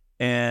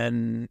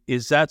 and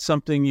is that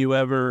something you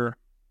ever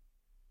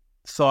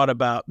thought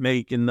about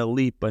making the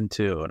leap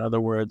into? In other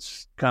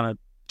words, kind of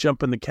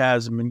jumping the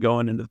chasm and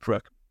going into the pro?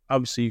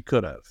 Obviously, you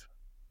could have.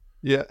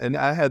 Yeah, and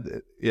I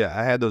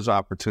had those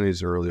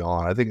opportunities early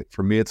on. I think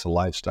for me, it's a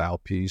lifestyle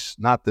piece.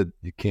 Not that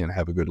you can't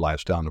have a good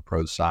lifestyle on the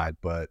pro side,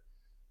 but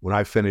when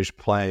I finished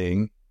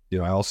playing,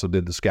 I also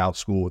did the scout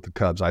school with the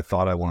Cubs. I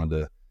thought I wanted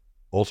to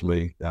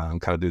ultimately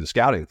kind of do the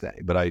scouting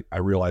thing, but I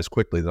realized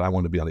quickly that I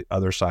wanted to be on the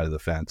other side of the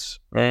fence.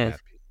 Right.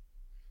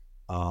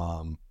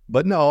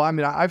 But no, I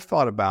mean, I've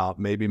thought about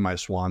maybe my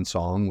swan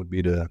song would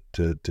be to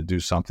do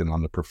something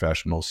on the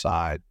professional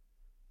side.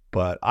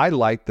 But I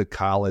like the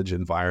college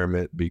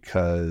environment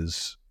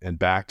because, and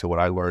back to what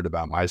I learned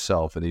about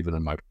myself and even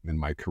in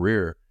my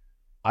career,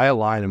 I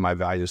align and my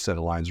value set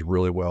aligns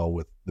really well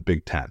with the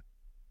Big Ten.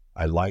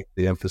 I like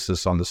the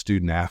emphasis on the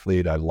student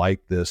athlete. I like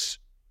this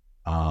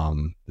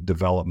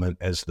development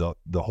as the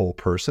whole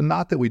person.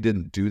 Not that we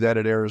didn't do that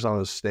at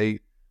Arizona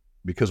State,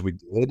 because we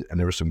did, and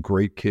there were some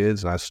great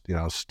kids, and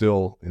I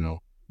still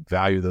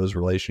value those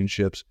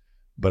relationships.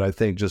 But I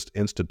think just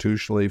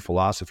institutionally,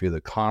 philosophy of the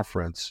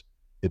conference,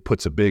 it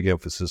puts a big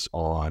emphasis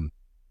on,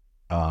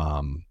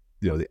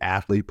 the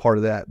athlete part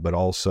of that, but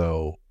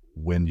also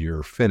when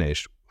you're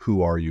finished,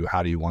 who are you?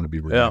 How do you want to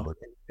be remembered?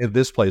 Yeah. In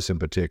this place in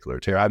particular,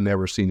 Terry, I've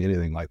never seen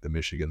anything like the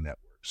Michigan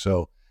Network.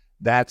 So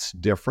that's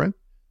different.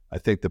 I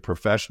think the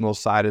professional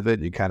side of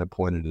it, you kind of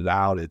pointed it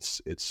out.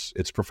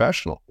 It's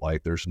professional.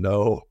 Like there's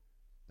no,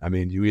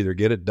 you either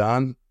get it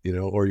done,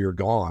 or you're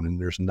gone. And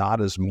there's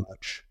not as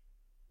much,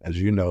 as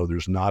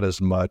there's not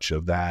as much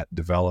of that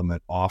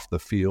development off the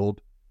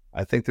field.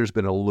 I think there's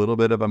been a little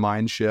bit of a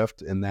mind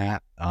shift in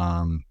that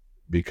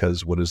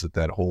because what is it,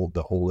 the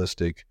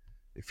holistic,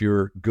 if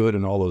you're good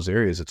in all those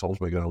areas, it's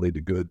ultimately going to lead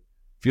to good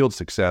field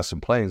success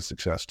and playing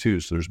success too.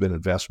 So there's been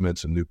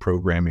investments and new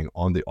programming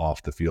on the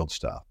off the field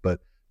stuff. But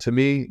to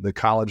me, the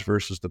college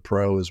versus the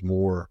pro is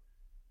more,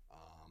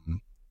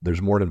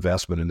 there's more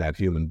investment in that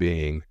human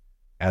being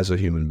as a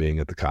human being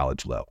at the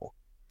college level.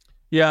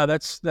 Yeah,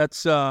 that's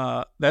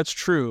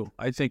true.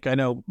 I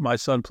know my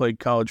son played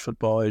college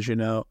football, as you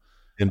know.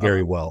 And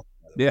very well.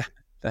 Yeah,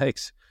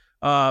 thanks.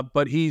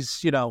 But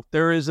he's,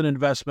 there is an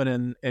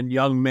investment in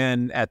young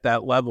men at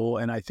that level,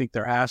 and I think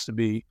there has to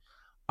be.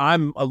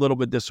 I'm a little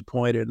bit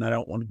disappointed, and I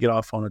don't want to get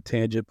off on a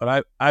tangent,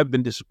 but I've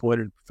been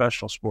disappointed in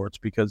professional sports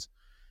because,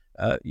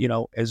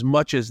 as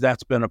much as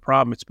that's been a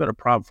problem, it's been a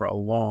problem for a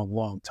long,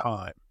 long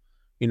time.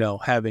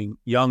 Having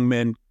young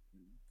men,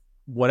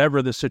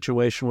 whatever the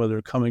situation, whether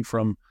they're coming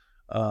from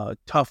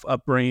tough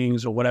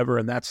upbringings or whatever,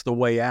 and that's the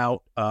way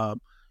out.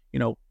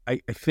 I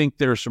think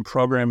there's some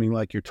programming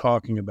like you're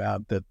talking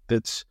about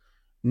that's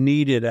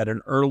needed at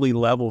an early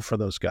level for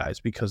those guys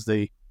because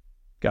they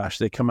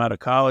come out of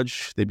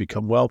college, they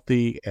become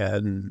wealthy,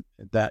 and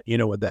that,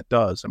 what that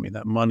does.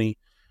 That money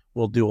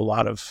will do a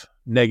lot of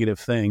negative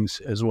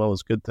things as well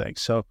as good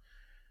things. So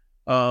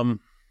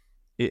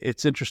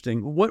it's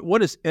interesting.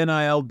 What has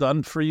NIL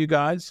done for you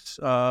guys,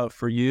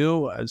 for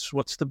you?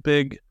 What's the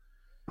big,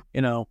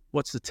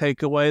 what's the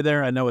takeaway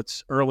there? I know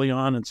it's early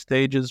on in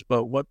stages,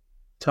 but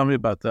tell me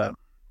about that.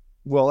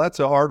 Well, that's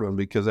a hard one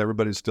because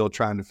everybody's still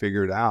trying to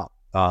figure it out.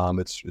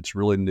 It's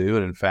really new,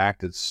 and in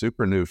fact, it's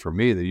super new for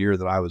me. The year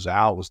that I was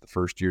out was the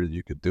first year that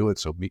you could do it.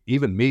 So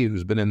even me,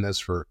 who's been in this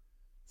for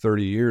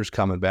 30 years,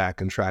 coming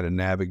back and trying to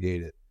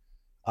navigate it.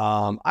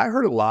 I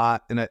heard a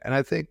lot, and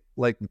I think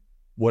like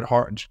what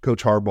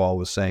Coach Harbaugh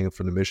was saying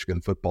from the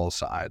Michigan football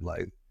side,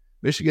 like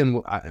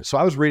Michigan. So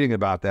I was reading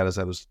about that as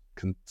I was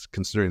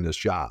considering this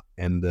job,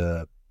 and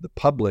the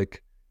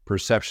public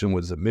perception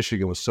was that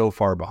Michigan was so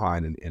far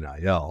behind in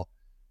NIL.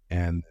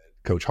 And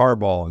Coach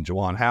Harbaugh and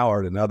Juwan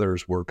Howard and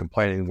others were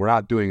complaining we're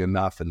not doing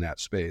enough in that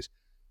space.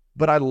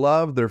 But I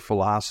love their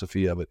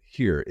philosophy of it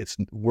here.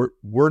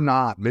 We're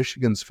not,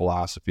 Michigan's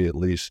philosophy, at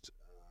least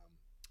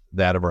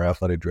that of our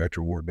athletic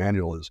director, Ward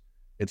Manuel, is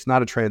it's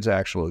not a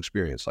transactional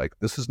experience. Like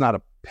this is not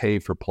a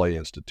pay-for-play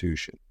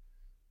institution.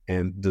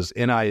 And does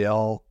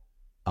NIL,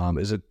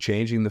 is it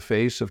changing the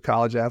face of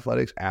college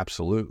athletics?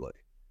 Absolutely.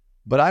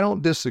 But I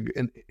don't disagree.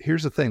 And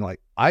here's the thing, like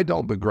I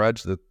don't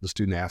begrudge the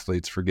student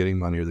athletes for getting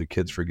money or the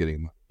kids for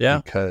getting money.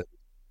 Yeah. Because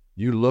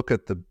you look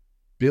at the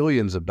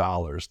billions of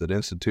dollars that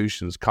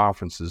institutions,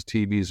 conferences,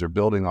 TVs are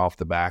building off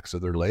the backs of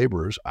their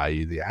laborers,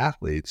 i.e. the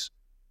athletes.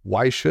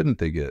 Why shouldn't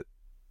they get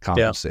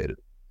compensated?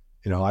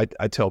 Yeah.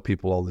 I tell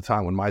people all the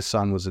time, when my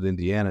son was at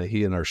Indiana,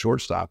 he and our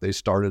shortstop, they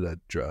started a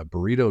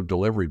burrito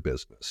delivery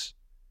business.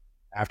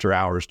 After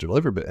hours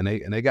delivery, and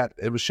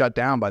it was shut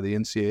down by the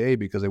NCAA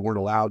because they weren't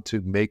allowed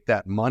to make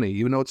that money,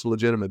 even though it's a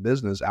legitimate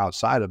business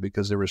outside of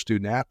because they were a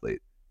student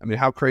athlete.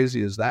 How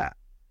crazy is that?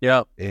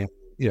 Yeah. And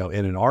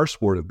and in our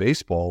sport of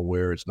baseball,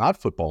 where it's not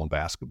football and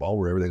basketball,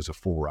 where everything's a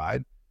full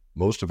ride,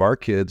 most of our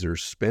kids are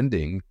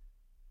spending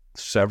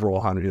several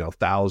hundred,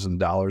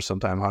 $1,000,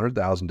 sometimes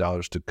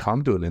 $100,000 to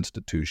come to an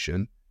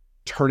institution,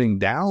 turning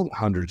down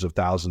hundreds of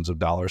thousands of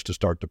dollars to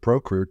start the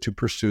pro career to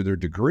pursue their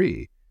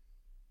degree.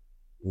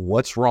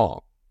 What's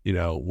wrong,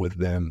 with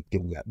them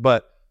getting that?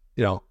 But,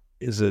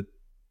 is it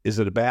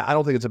a bad? I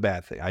don't think it's a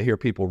bad thing. I hear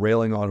people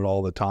railing on it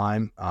all the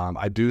time.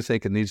 I do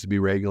think it needs to be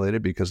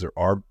regulated because there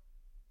are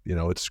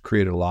It's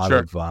created a lot Sure.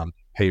 of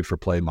pay for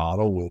play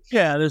model.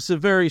 Yeah, there's a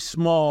very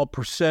small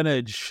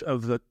percentage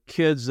of the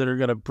kids that are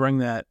going to bring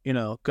that,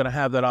 going to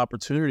have that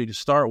opportunity to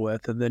start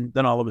with, and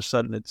then all of a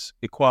sudden it's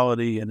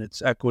equality and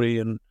it's equity,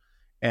 and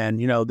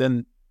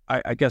then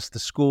I guess the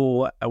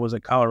school I was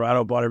at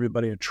Colorado bought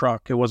everybody a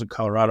truck. It wasn't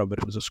Colorado, but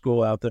it was a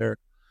school out there,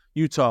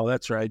 Utah.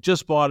 That's right.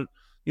 Just bought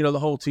the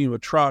whole team a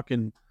truck,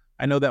 and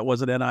I know that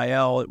wasn't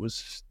NIL. It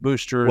was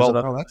boosters. Well,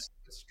 no, that's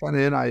kind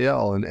of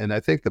NIL, and I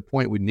think the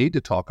point we need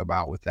to talk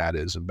about with that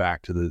is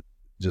back to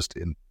just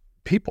in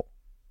people.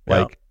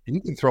 Like,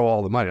 you can throw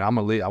all the money. I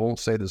won't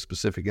say the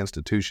specific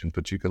institution,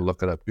 but you can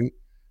look it up.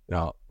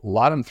 A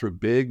lot of them threw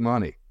big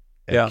money.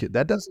 Yeah.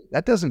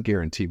 That doesn't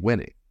guarantee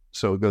winning.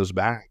 So it goes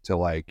back to,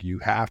 like, you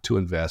have to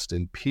invest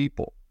in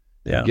people.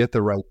 Yeah. Get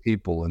the right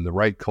people and the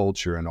right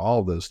culture and all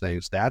of those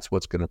things. That's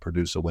what's going to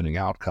produce a winning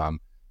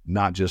outcome,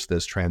 not just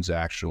this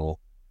transactional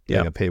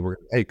thing of,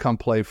 hey, come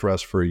play for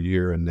us for a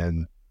year, and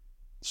then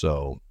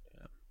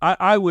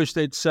I wish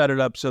they'd set it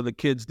up so the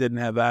kids didn't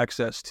have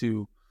access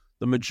to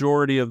the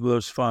majority of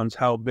those funds,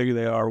 how big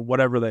they are,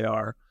 whatever they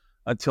are,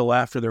 until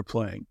after their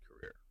playing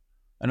career.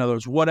 In other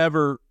words,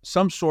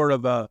 some sort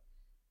of a,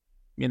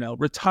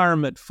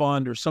 retirement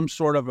fund or some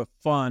sort of a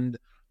fund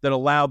that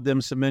allowed them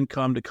some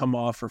income to come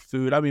off for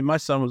food. I mean, my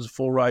son was a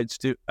full ride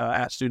student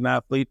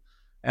athlete,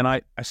 and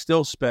I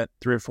still spent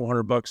 $300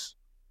 or $400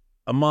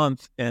 a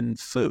month in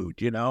food.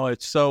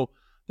 It's so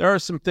there are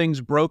some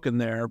things broken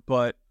there,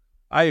 but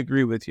I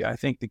agree with you. I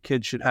think the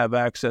kids should have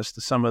access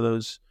to some of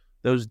those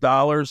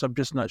dollars. I'm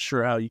just not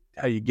sure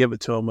how you give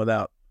it to them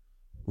without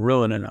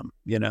ruining them,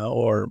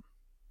 or.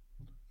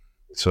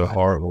 It's so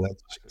horrible. I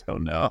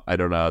don't know. I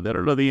don't know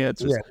the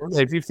answers. Yeah,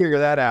 if you figure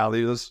that out,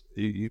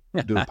 you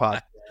do a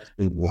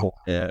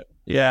podcast.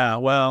 Yeah.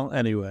 Well,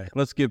 anyway,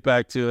 let's get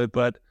back to it.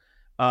 But,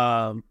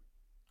 and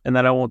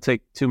then I won't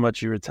take too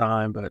much of your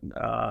time. But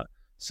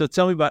so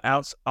tell me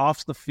about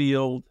off the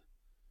field,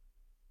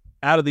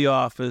 out of the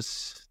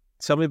office.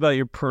 Tell me about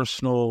your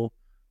personal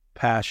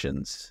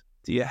passions.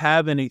 Do you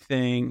have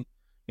anything?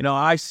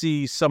 I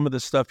see some of the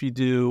stuff you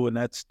do, and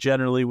that's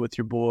generally with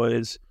your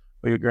boys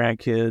or your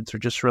grandkids, or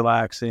just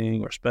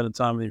relaxing or spending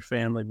time with your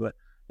family. But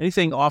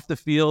anything off the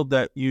field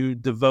that you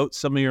devote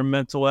some of your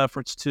mental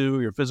efforts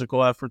to, your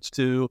physical efforts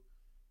to?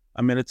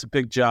 I mean, it's a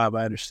big job,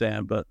 I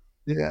understand, but.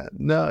 Yeah,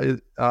 no.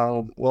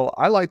 Well,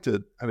 I like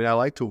to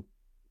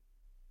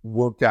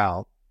work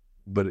out,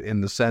 but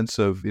in the sense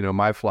of,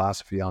 my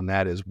philosophy on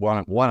that is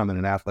one, I'm in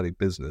an athletic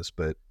business,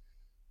 but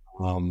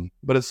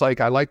it's like,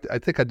 I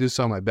think I do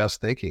some of my best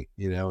thinking,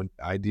 and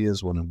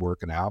ideas when I'm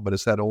working out, but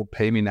it's that old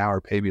pay me now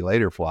or pay me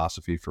later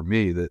philosophy for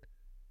me that,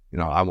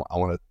 I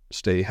want to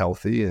stay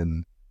healthy,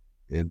 and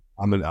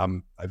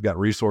I've got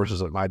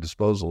resources at my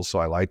disposal. So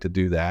I like to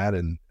do that.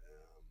 And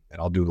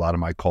I'll do a lot of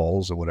my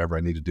calls and whatever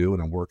I need to do when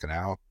I'm working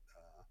out.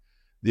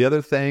 The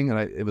other thing, and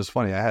it was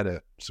funny, I had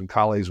some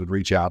colleagues would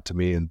reach out to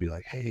me and be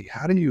like, hey,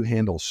 how do you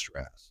handle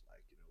stress?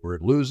 Like, we're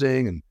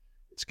losing and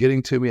it's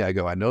getting to me. I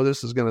go, I know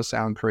this is going to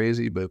sound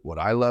crazy, but what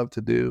I love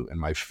to do and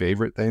my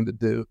favorite thing to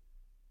do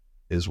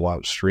is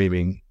watch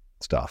streaming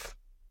stuff.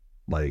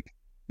 Like,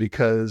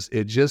 because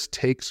it just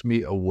takes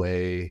me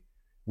away.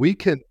 We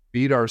can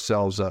beat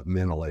ourselves up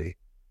mentally,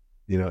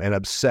 and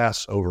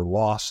obsess over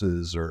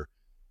losses, or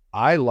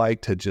I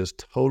like to just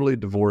totally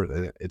divorce.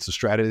 It's a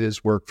strategy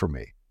that's worked for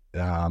me.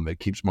 It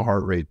keeps my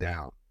heart rate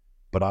down,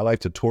 but I like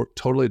to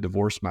totally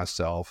divorce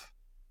myself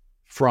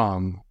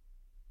from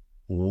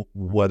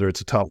whether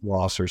it's a tough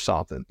loss or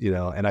something,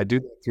 and I do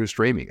that through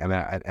streaming. And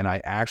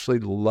I actually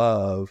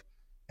love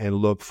and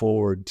look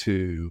forward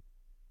to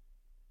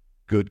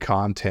good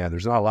content.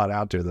 There's not a lot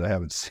out there that I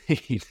haven't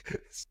seen.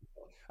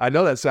 I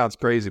know that sounds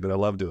crazy, but I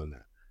love doing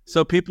that.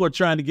 So most people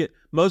trying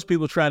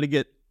to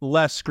get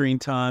less screen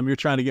time. You're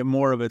trying to get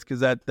more of it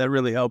because that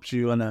really helps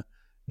you in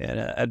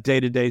a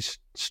day-to-day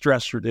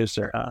stress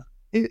reducer, huh?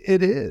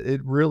 It is.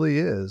 It really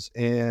is.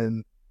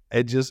 And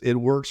it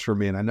works for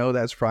me. And I know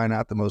that's probably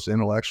not the most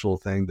intellectual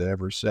thing to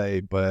ever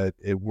say, but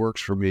it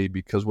works for me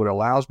because what it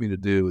allows me to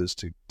do is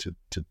to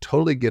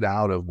totally get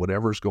out of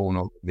whatever's going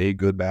on with me,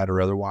 good, bad,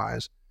 or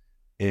otherwise,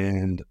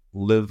 and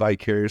live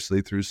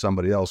vicariously through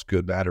somebody else,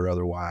 good, bad, or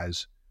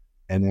otherwise.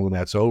 And then when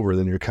that's over,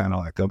 then you're kind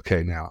of like,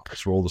 okay, now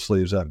let's roll the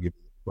sleeves up and get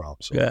the problem.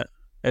 So, yeah.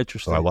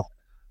 Interesting. So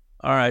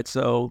all right.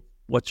 So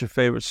what's your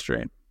favorite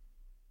stream?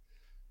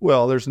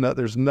 Well, there's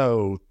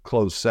no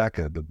close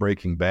second, but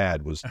Breaking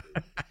Bad was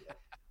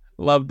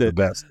loved it.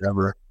 The best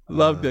ever.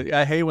 Loved it.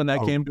 I hate when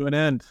that came to an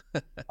end.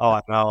 Oh,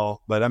 I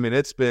know. But I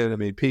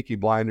mean, Peaky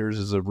Blinders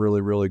is a really,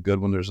 really good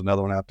one. There's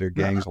another one out there,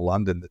 Gangs of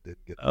London, that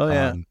didn't get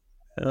done.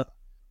 Yeah.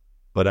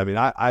 But I mean,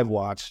 I've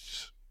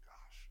watched.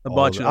 I'm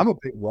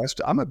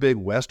a big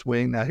West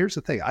Wing. Now, here's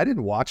the thing: I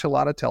didn't watch a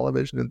lot of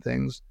television and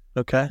things.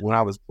 Okay. When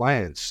I was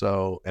playing,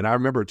 and I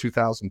remember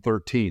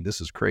 2013.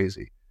 This is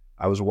crazy.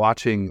 I was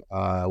watching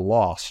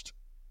Lost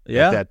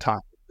at that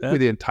time,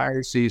 the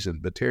entire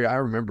season. But Terry, I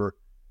remember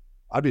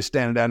I'd be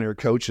standing down there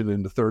coaching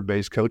in the third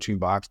base coaching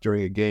box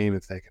during a game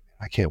and thinking,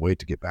 I can't wait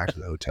to get back to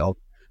the hotel.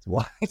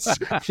 What?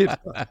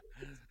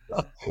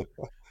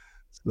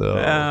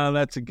 So,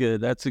 that's a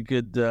good,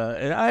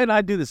 and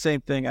I do the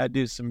same thing. I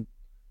do some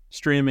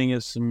streaming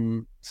of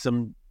some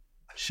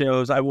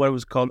shows. What it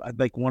was called, I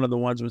think one of the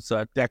ones was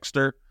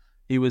Dexter.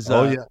 He was,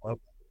 it's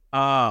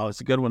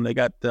a good one. They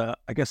got,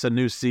 I guess, a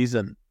new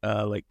season,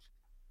 like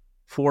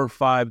 4 or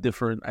 5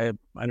 different. I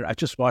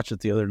just watched it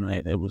the other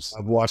night.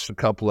 I've watched a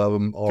couple of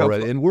them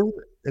already,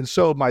 and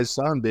so my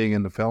son being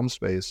in the film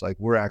space, like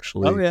we're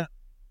actually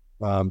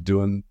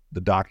doing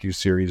the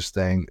docu-series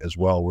thing as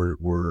well.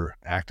 We're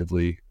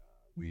actively,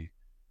 we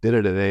did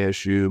it at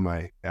ASU.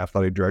 My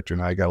athletic director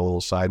and I got a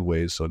little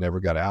sideways, so it never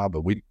got out,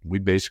 but we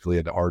basically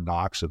had the hard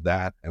knocks of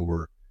that, and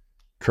we're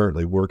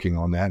currently working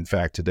on that. In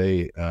fact,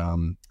 today I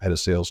had a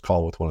sales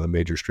call with one of the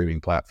major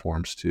streaming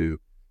platforms to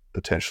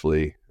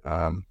potentially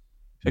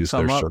use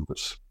their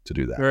service to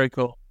do that. Very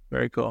cool.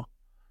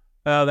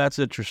 Oh, that's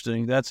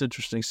interesting.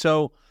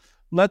 So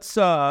let's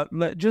talk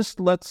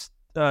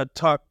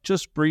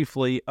just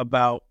briefly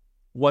about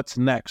what's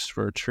next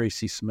for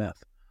Tracy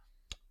Smith.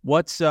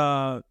 What's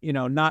not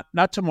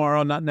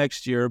tomorrow, not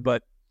next year,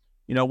 but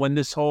when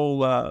this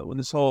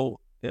whole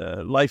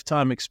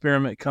lifetime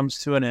experiment comes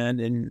to an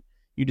end and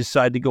you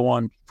decide to go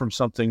on from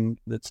something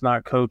that's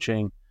not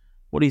coaching,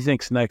 what do you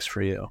think's next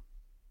for you?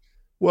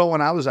 Well,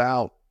 when I was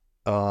out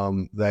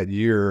that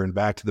year and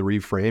back to the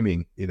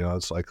reframing,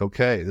 it's like,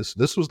 okay,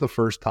 this was the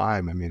first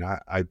time. I mean,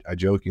 I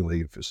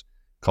jokingly just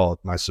call it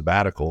my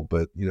sabbatical,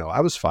 but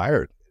I was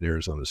fired at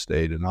Arizona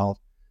State, and I'll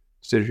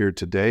sit here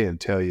today and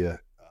tell you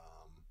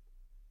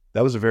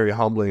that was a very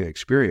humbling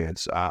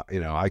experience.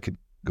 I could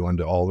go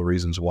into all the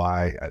reasons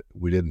why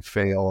we didn't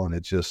fail, and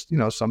it just,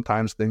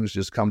 sometimes things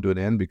just come to an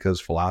end because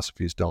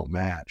philosophies don't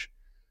match.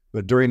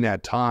 But during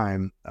that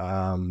time,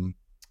 I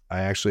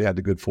actually had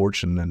the good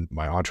fortune, and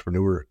my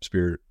entrepreneur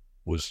spirit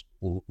was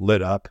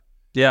lit up.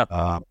 Yeah.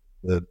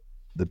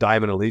 The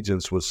Diamond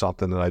Allegiance was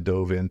something that I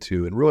dove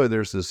into. And really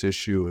there's this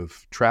issue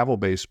of travel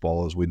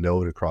baseball as we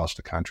know it across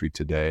the country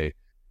today.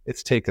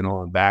 It's taken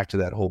on back to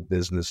that whole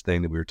business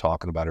thing that we were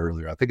talking about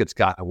earlier. I think it's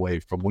gotten away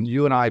from when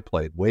you and I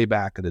played way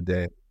back in the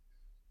day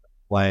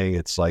playing.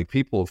 It's like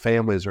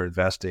families are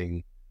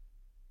investing,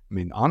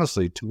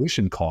 honestly,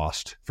 tuition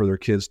cost for their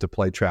kids to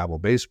play travel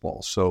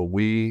baseball. So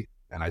me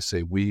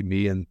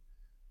and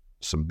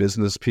some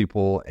business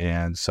people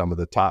and some of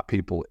the top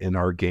people in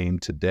our game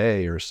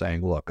today are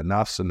saying, look,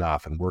 enough's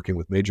enough, and working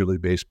with Major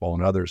League Baseball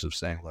and others of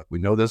saying, look, we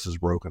know this is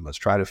broken. Let's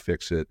try to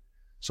fix it.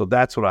 So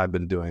that's what I've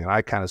been doing. And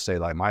I kind of say,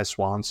 like, my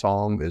swan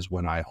song is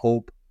when I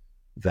hope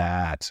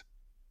that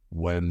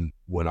when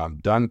I'm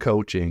done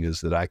coaching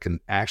is that I can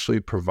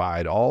actually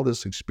provide all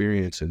this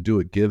experience and do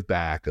a give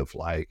back of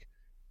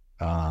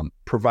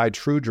provide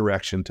true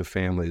direction to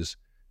families.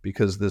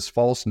 Because this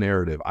false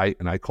narrative, I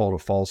call it a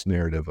false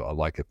narrative,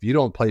 like if you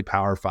don't play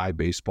Power 5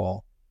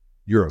 baseball,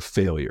 you're a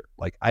failure.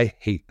 Like, I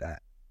hate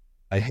that.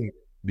 I hate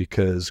it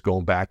because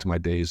going back to my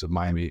days of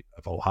Miami,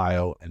 of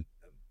Ohio, and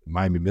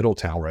Miami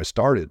Middletown where I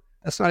started,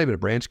 that's not even a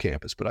branch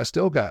campus, but I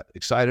still got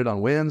excited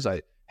on wins.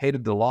 I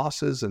hated the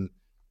losses,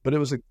 but it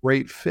was a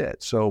great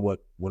fit. So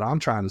what I'm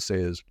trying to say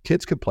is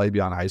kids could play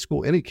beyond high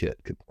school. Any kid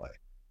could play.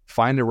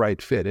 Find the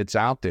right fit. It's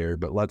out there,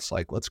 but let's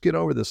get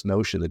over this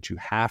notion that you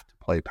have to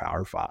play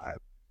Power 5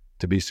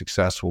 to be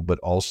successful, but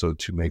also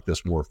to make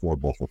this more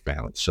affordable for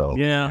families. So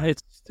yeah,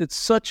 it's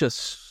such a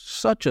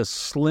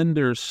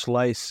slender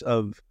slice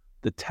of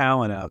the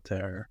talent out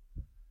there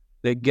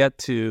that get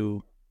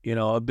to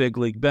a big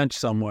league bench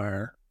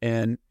somewhere,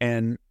 and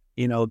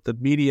the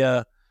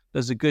media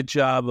does a good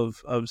job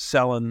of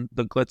selling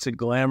the glitz and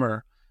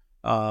glamour.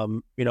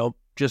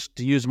 Just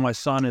to use my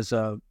son as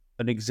an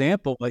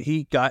example,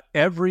 he got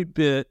every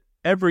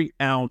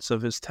ounce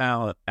of his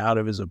talent out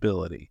of his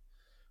ability.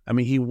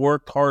 He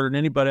worked harder than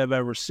anybody I've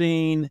ever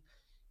seen.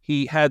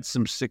 He had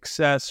some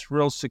success,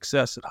 real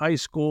success at high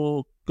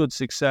school, good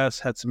success,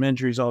 had some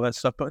injuries, all that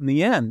stuff. But in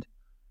the end,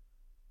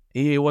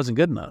 he wasn't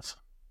good enough.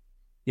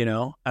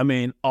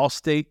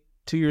 All-State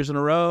 2 years in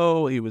a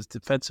row. He was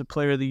Defensive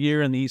Player of the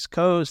Year in the East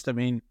Coast.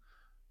 Led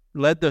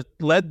the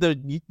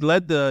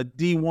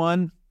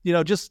D1,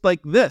 just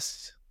like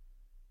this.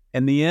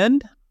 In the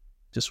end,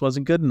 just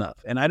wasn't good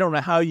enough. And I don't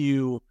know how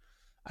you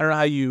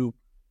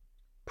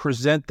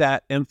present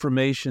that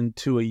information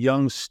to a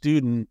young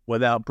student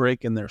without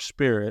breaking their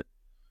spirit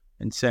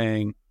and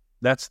saying,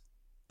 that's,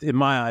 in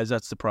my eyes,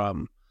 that's the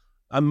problem.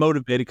 I'm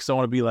motivated because I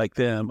want to be like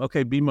them.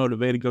 Okay, be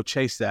motivated, go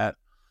chase that.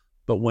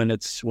 But when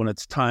it's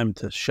time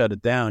to shut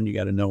it down, you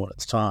got to know when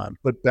it's time.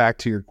 But back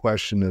to your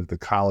question of the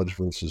college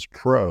versus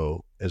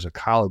pro, as a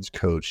college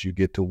coach, you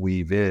get to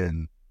weave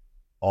in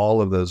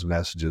all of those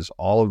messages,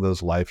 all of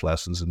those life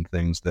lessons and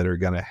things that are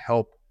going to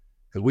help.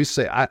 Because we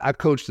say, I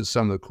coached at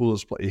some of the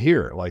coolest players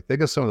here. Like, think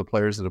of some of the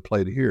players that have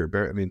played here.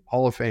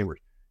 Hall of Famers,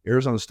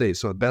 Arizona State,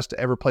 some of the best to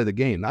ever play the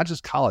game, not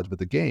just college, but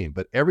the game.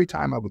 But every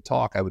time I would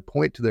talk, I would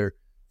point to their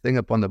thing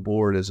up on the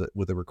board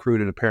with a recruit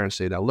and a parent and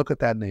say, now look at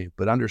that name,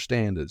 but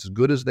understand as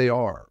good as they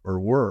are or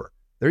were,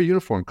 their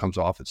uniform comes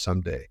off at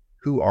some day.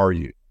 Who are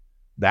you?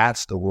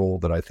 That's the role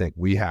that I think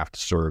we have to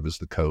serve as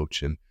the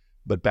coach.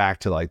 But back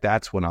to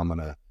that's when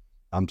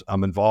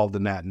I'm involved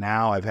in that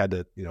now. I've had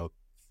to,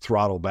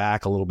 throttled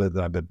back a little bit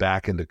that I've been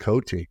back into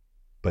coaching,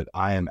 but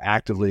I am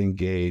actively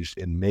engaged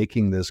in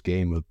making this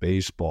game of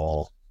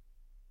baseball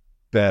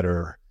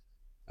better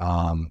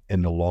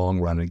in the long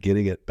run and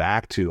getting it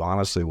back to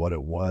honestly what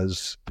it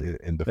was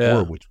in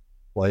before, which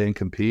play and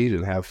compete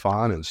and have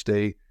fun and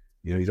stay.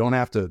 You don't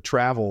have to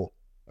travel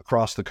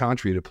across the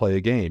country to play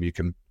a game. You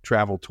can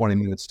travel 20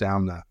 minutes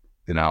down the,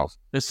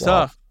 It's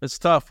tough. It's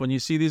tough when you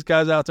see these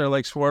guys out there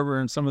like Schwarber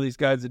and some of these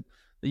guys that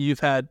you've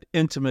had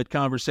intimate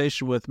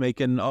conversation with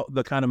making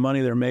the kind of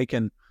money they're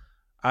making.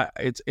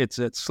 It's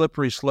a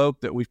slippery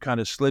slope that we've kind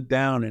of slid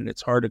down, and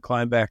it's hard to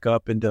climb back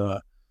up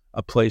into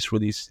a place where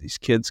these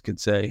kids can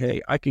say,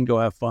 hey, I can go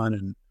have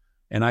fun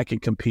and I can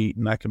compete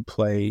and I can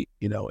play,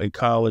 in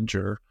college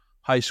or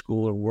high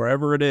school or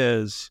wherever it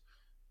is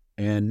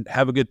and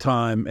have a good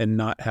time and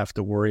not have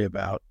to worry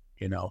about,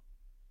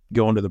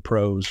 going to the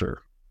pros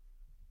or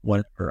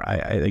whatever.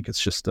 I think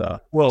it's just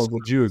well,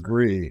 would you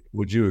agree?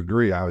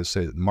 I would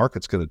say the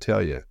market's going to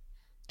tell you.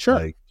 Sure.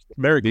 Like,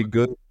 be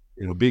good,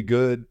 be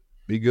good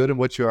in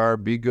what you are,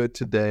 be good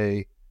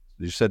today.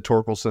 You said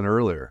Torkelson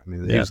earlier. I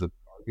mean, he's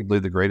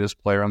arguably the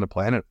greatest player on the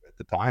planet at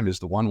the time, is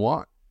the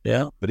 1-1.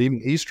 Yeah. But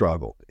even he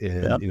struggled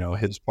in,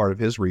 his part of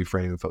his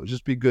reframing.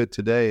 Just be good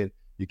today. And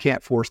you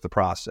can't force the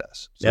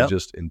process. So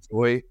just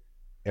enjoy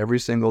every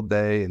single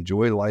day,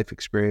 enjoy life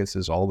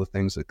experiences, all the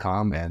things that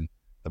come, and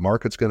the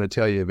market's going to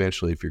tell you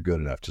eventually if you're good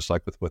enough, just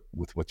like with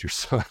what your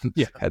son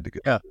had to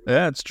go.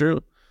 Yeah, it's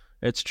true.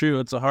 It's true.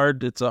 It's a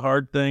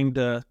hard thing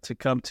to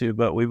come to,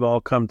 but we've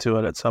all come to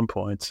it at some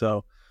point.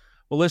 So,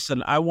 well,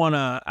 listen, I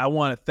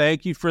wanna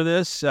thank you for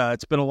this.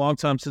 It's been a long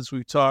time since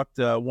we've talked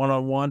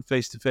one-on-one,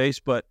 face-to-face,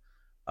 but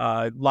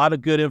a lot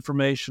of good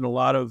information, a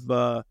lot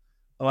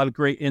of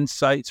great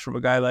insights from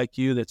a guy like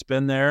you that's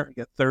been there.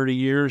 You got 30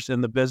 years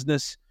in the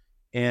business,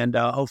 and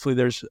hopefully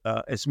there's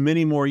as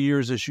many more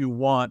years as you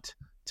want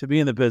to be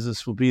in the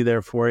business will be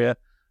there for you.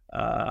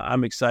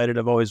 I'm excited.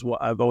 I've always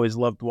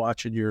loved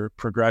watching your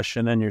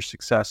progression and your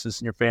successes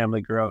and your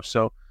family grow.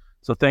 So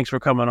thanks for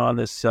coming on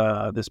this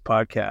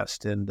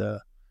podcast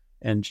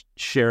and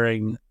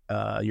sharing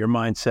your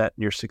mindset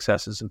and your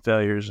successes and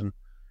failures and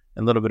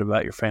a little bit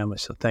about your family.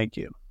 So thank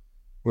you.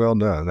 Well,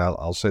 no, and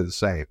I'll say the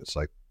same. It's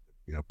like,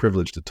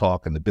 privileged to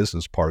talk in the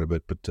business part of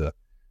it, but to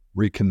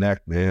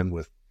reconnect, man,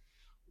 with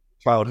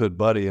childhood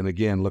buddy. And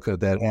again, looking at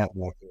that hat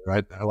back there,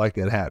 right? I like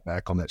that hat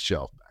back on that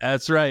shelf.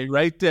 That's right.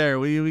 Right there.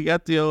 We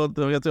got the old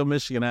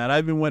Michigan hat. I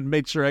even went and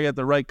made sure I got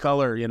the right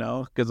color,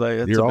 because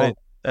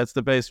that's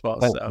the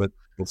baseball stuff.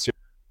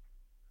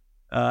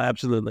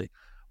 Absolutely.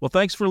 Well,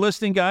 thanks for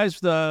listening, guys.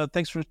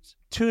 Thanks for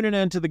tuning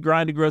in to the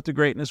Grind to Growth to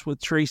Greatness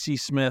with Tracy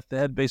Smith, the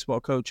head baseball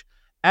coach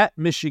at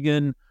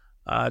Michigan.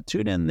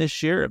 Tune in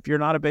this year. If you're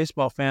not a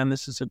baseball fan,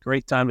 this is a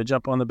great time to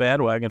jump on the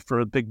bandwagon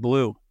for Big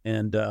Blue.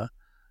 And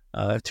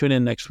tune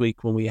in next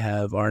week when we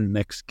have our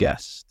next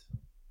guest.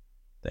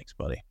 Thanks,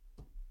 buddy.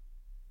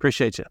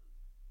 Appreciate you.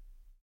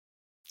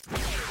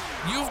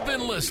 You've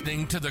been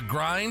listening to the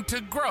Grind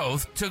to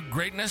Growth to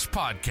Greatness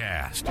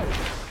podcast.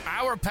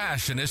 Our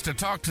passion is to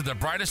talk to the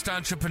brightest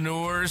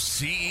entrepreneurs,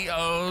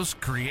 CEOs,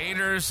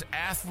 creators,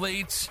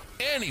 athletes,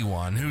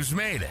 anyone who's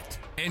made it,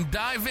 and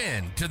dive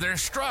into their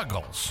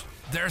struggles,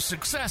 their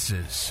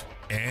successes,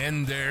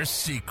 and their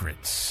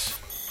secrets.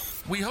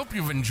 We hope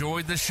you've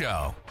enjoyed the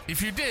show.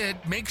 If you did,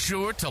 make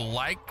sure to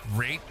like,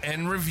 rate,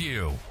 and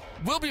review.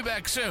 We'll be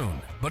back soon,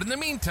 but in the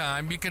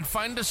meantime, you can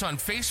find us on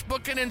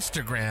Facebook and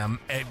Instagram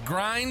at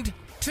Grind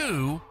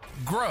to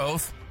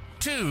Growth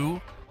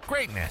to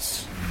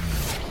Greatness.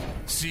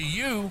 See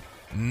you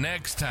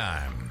next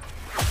time.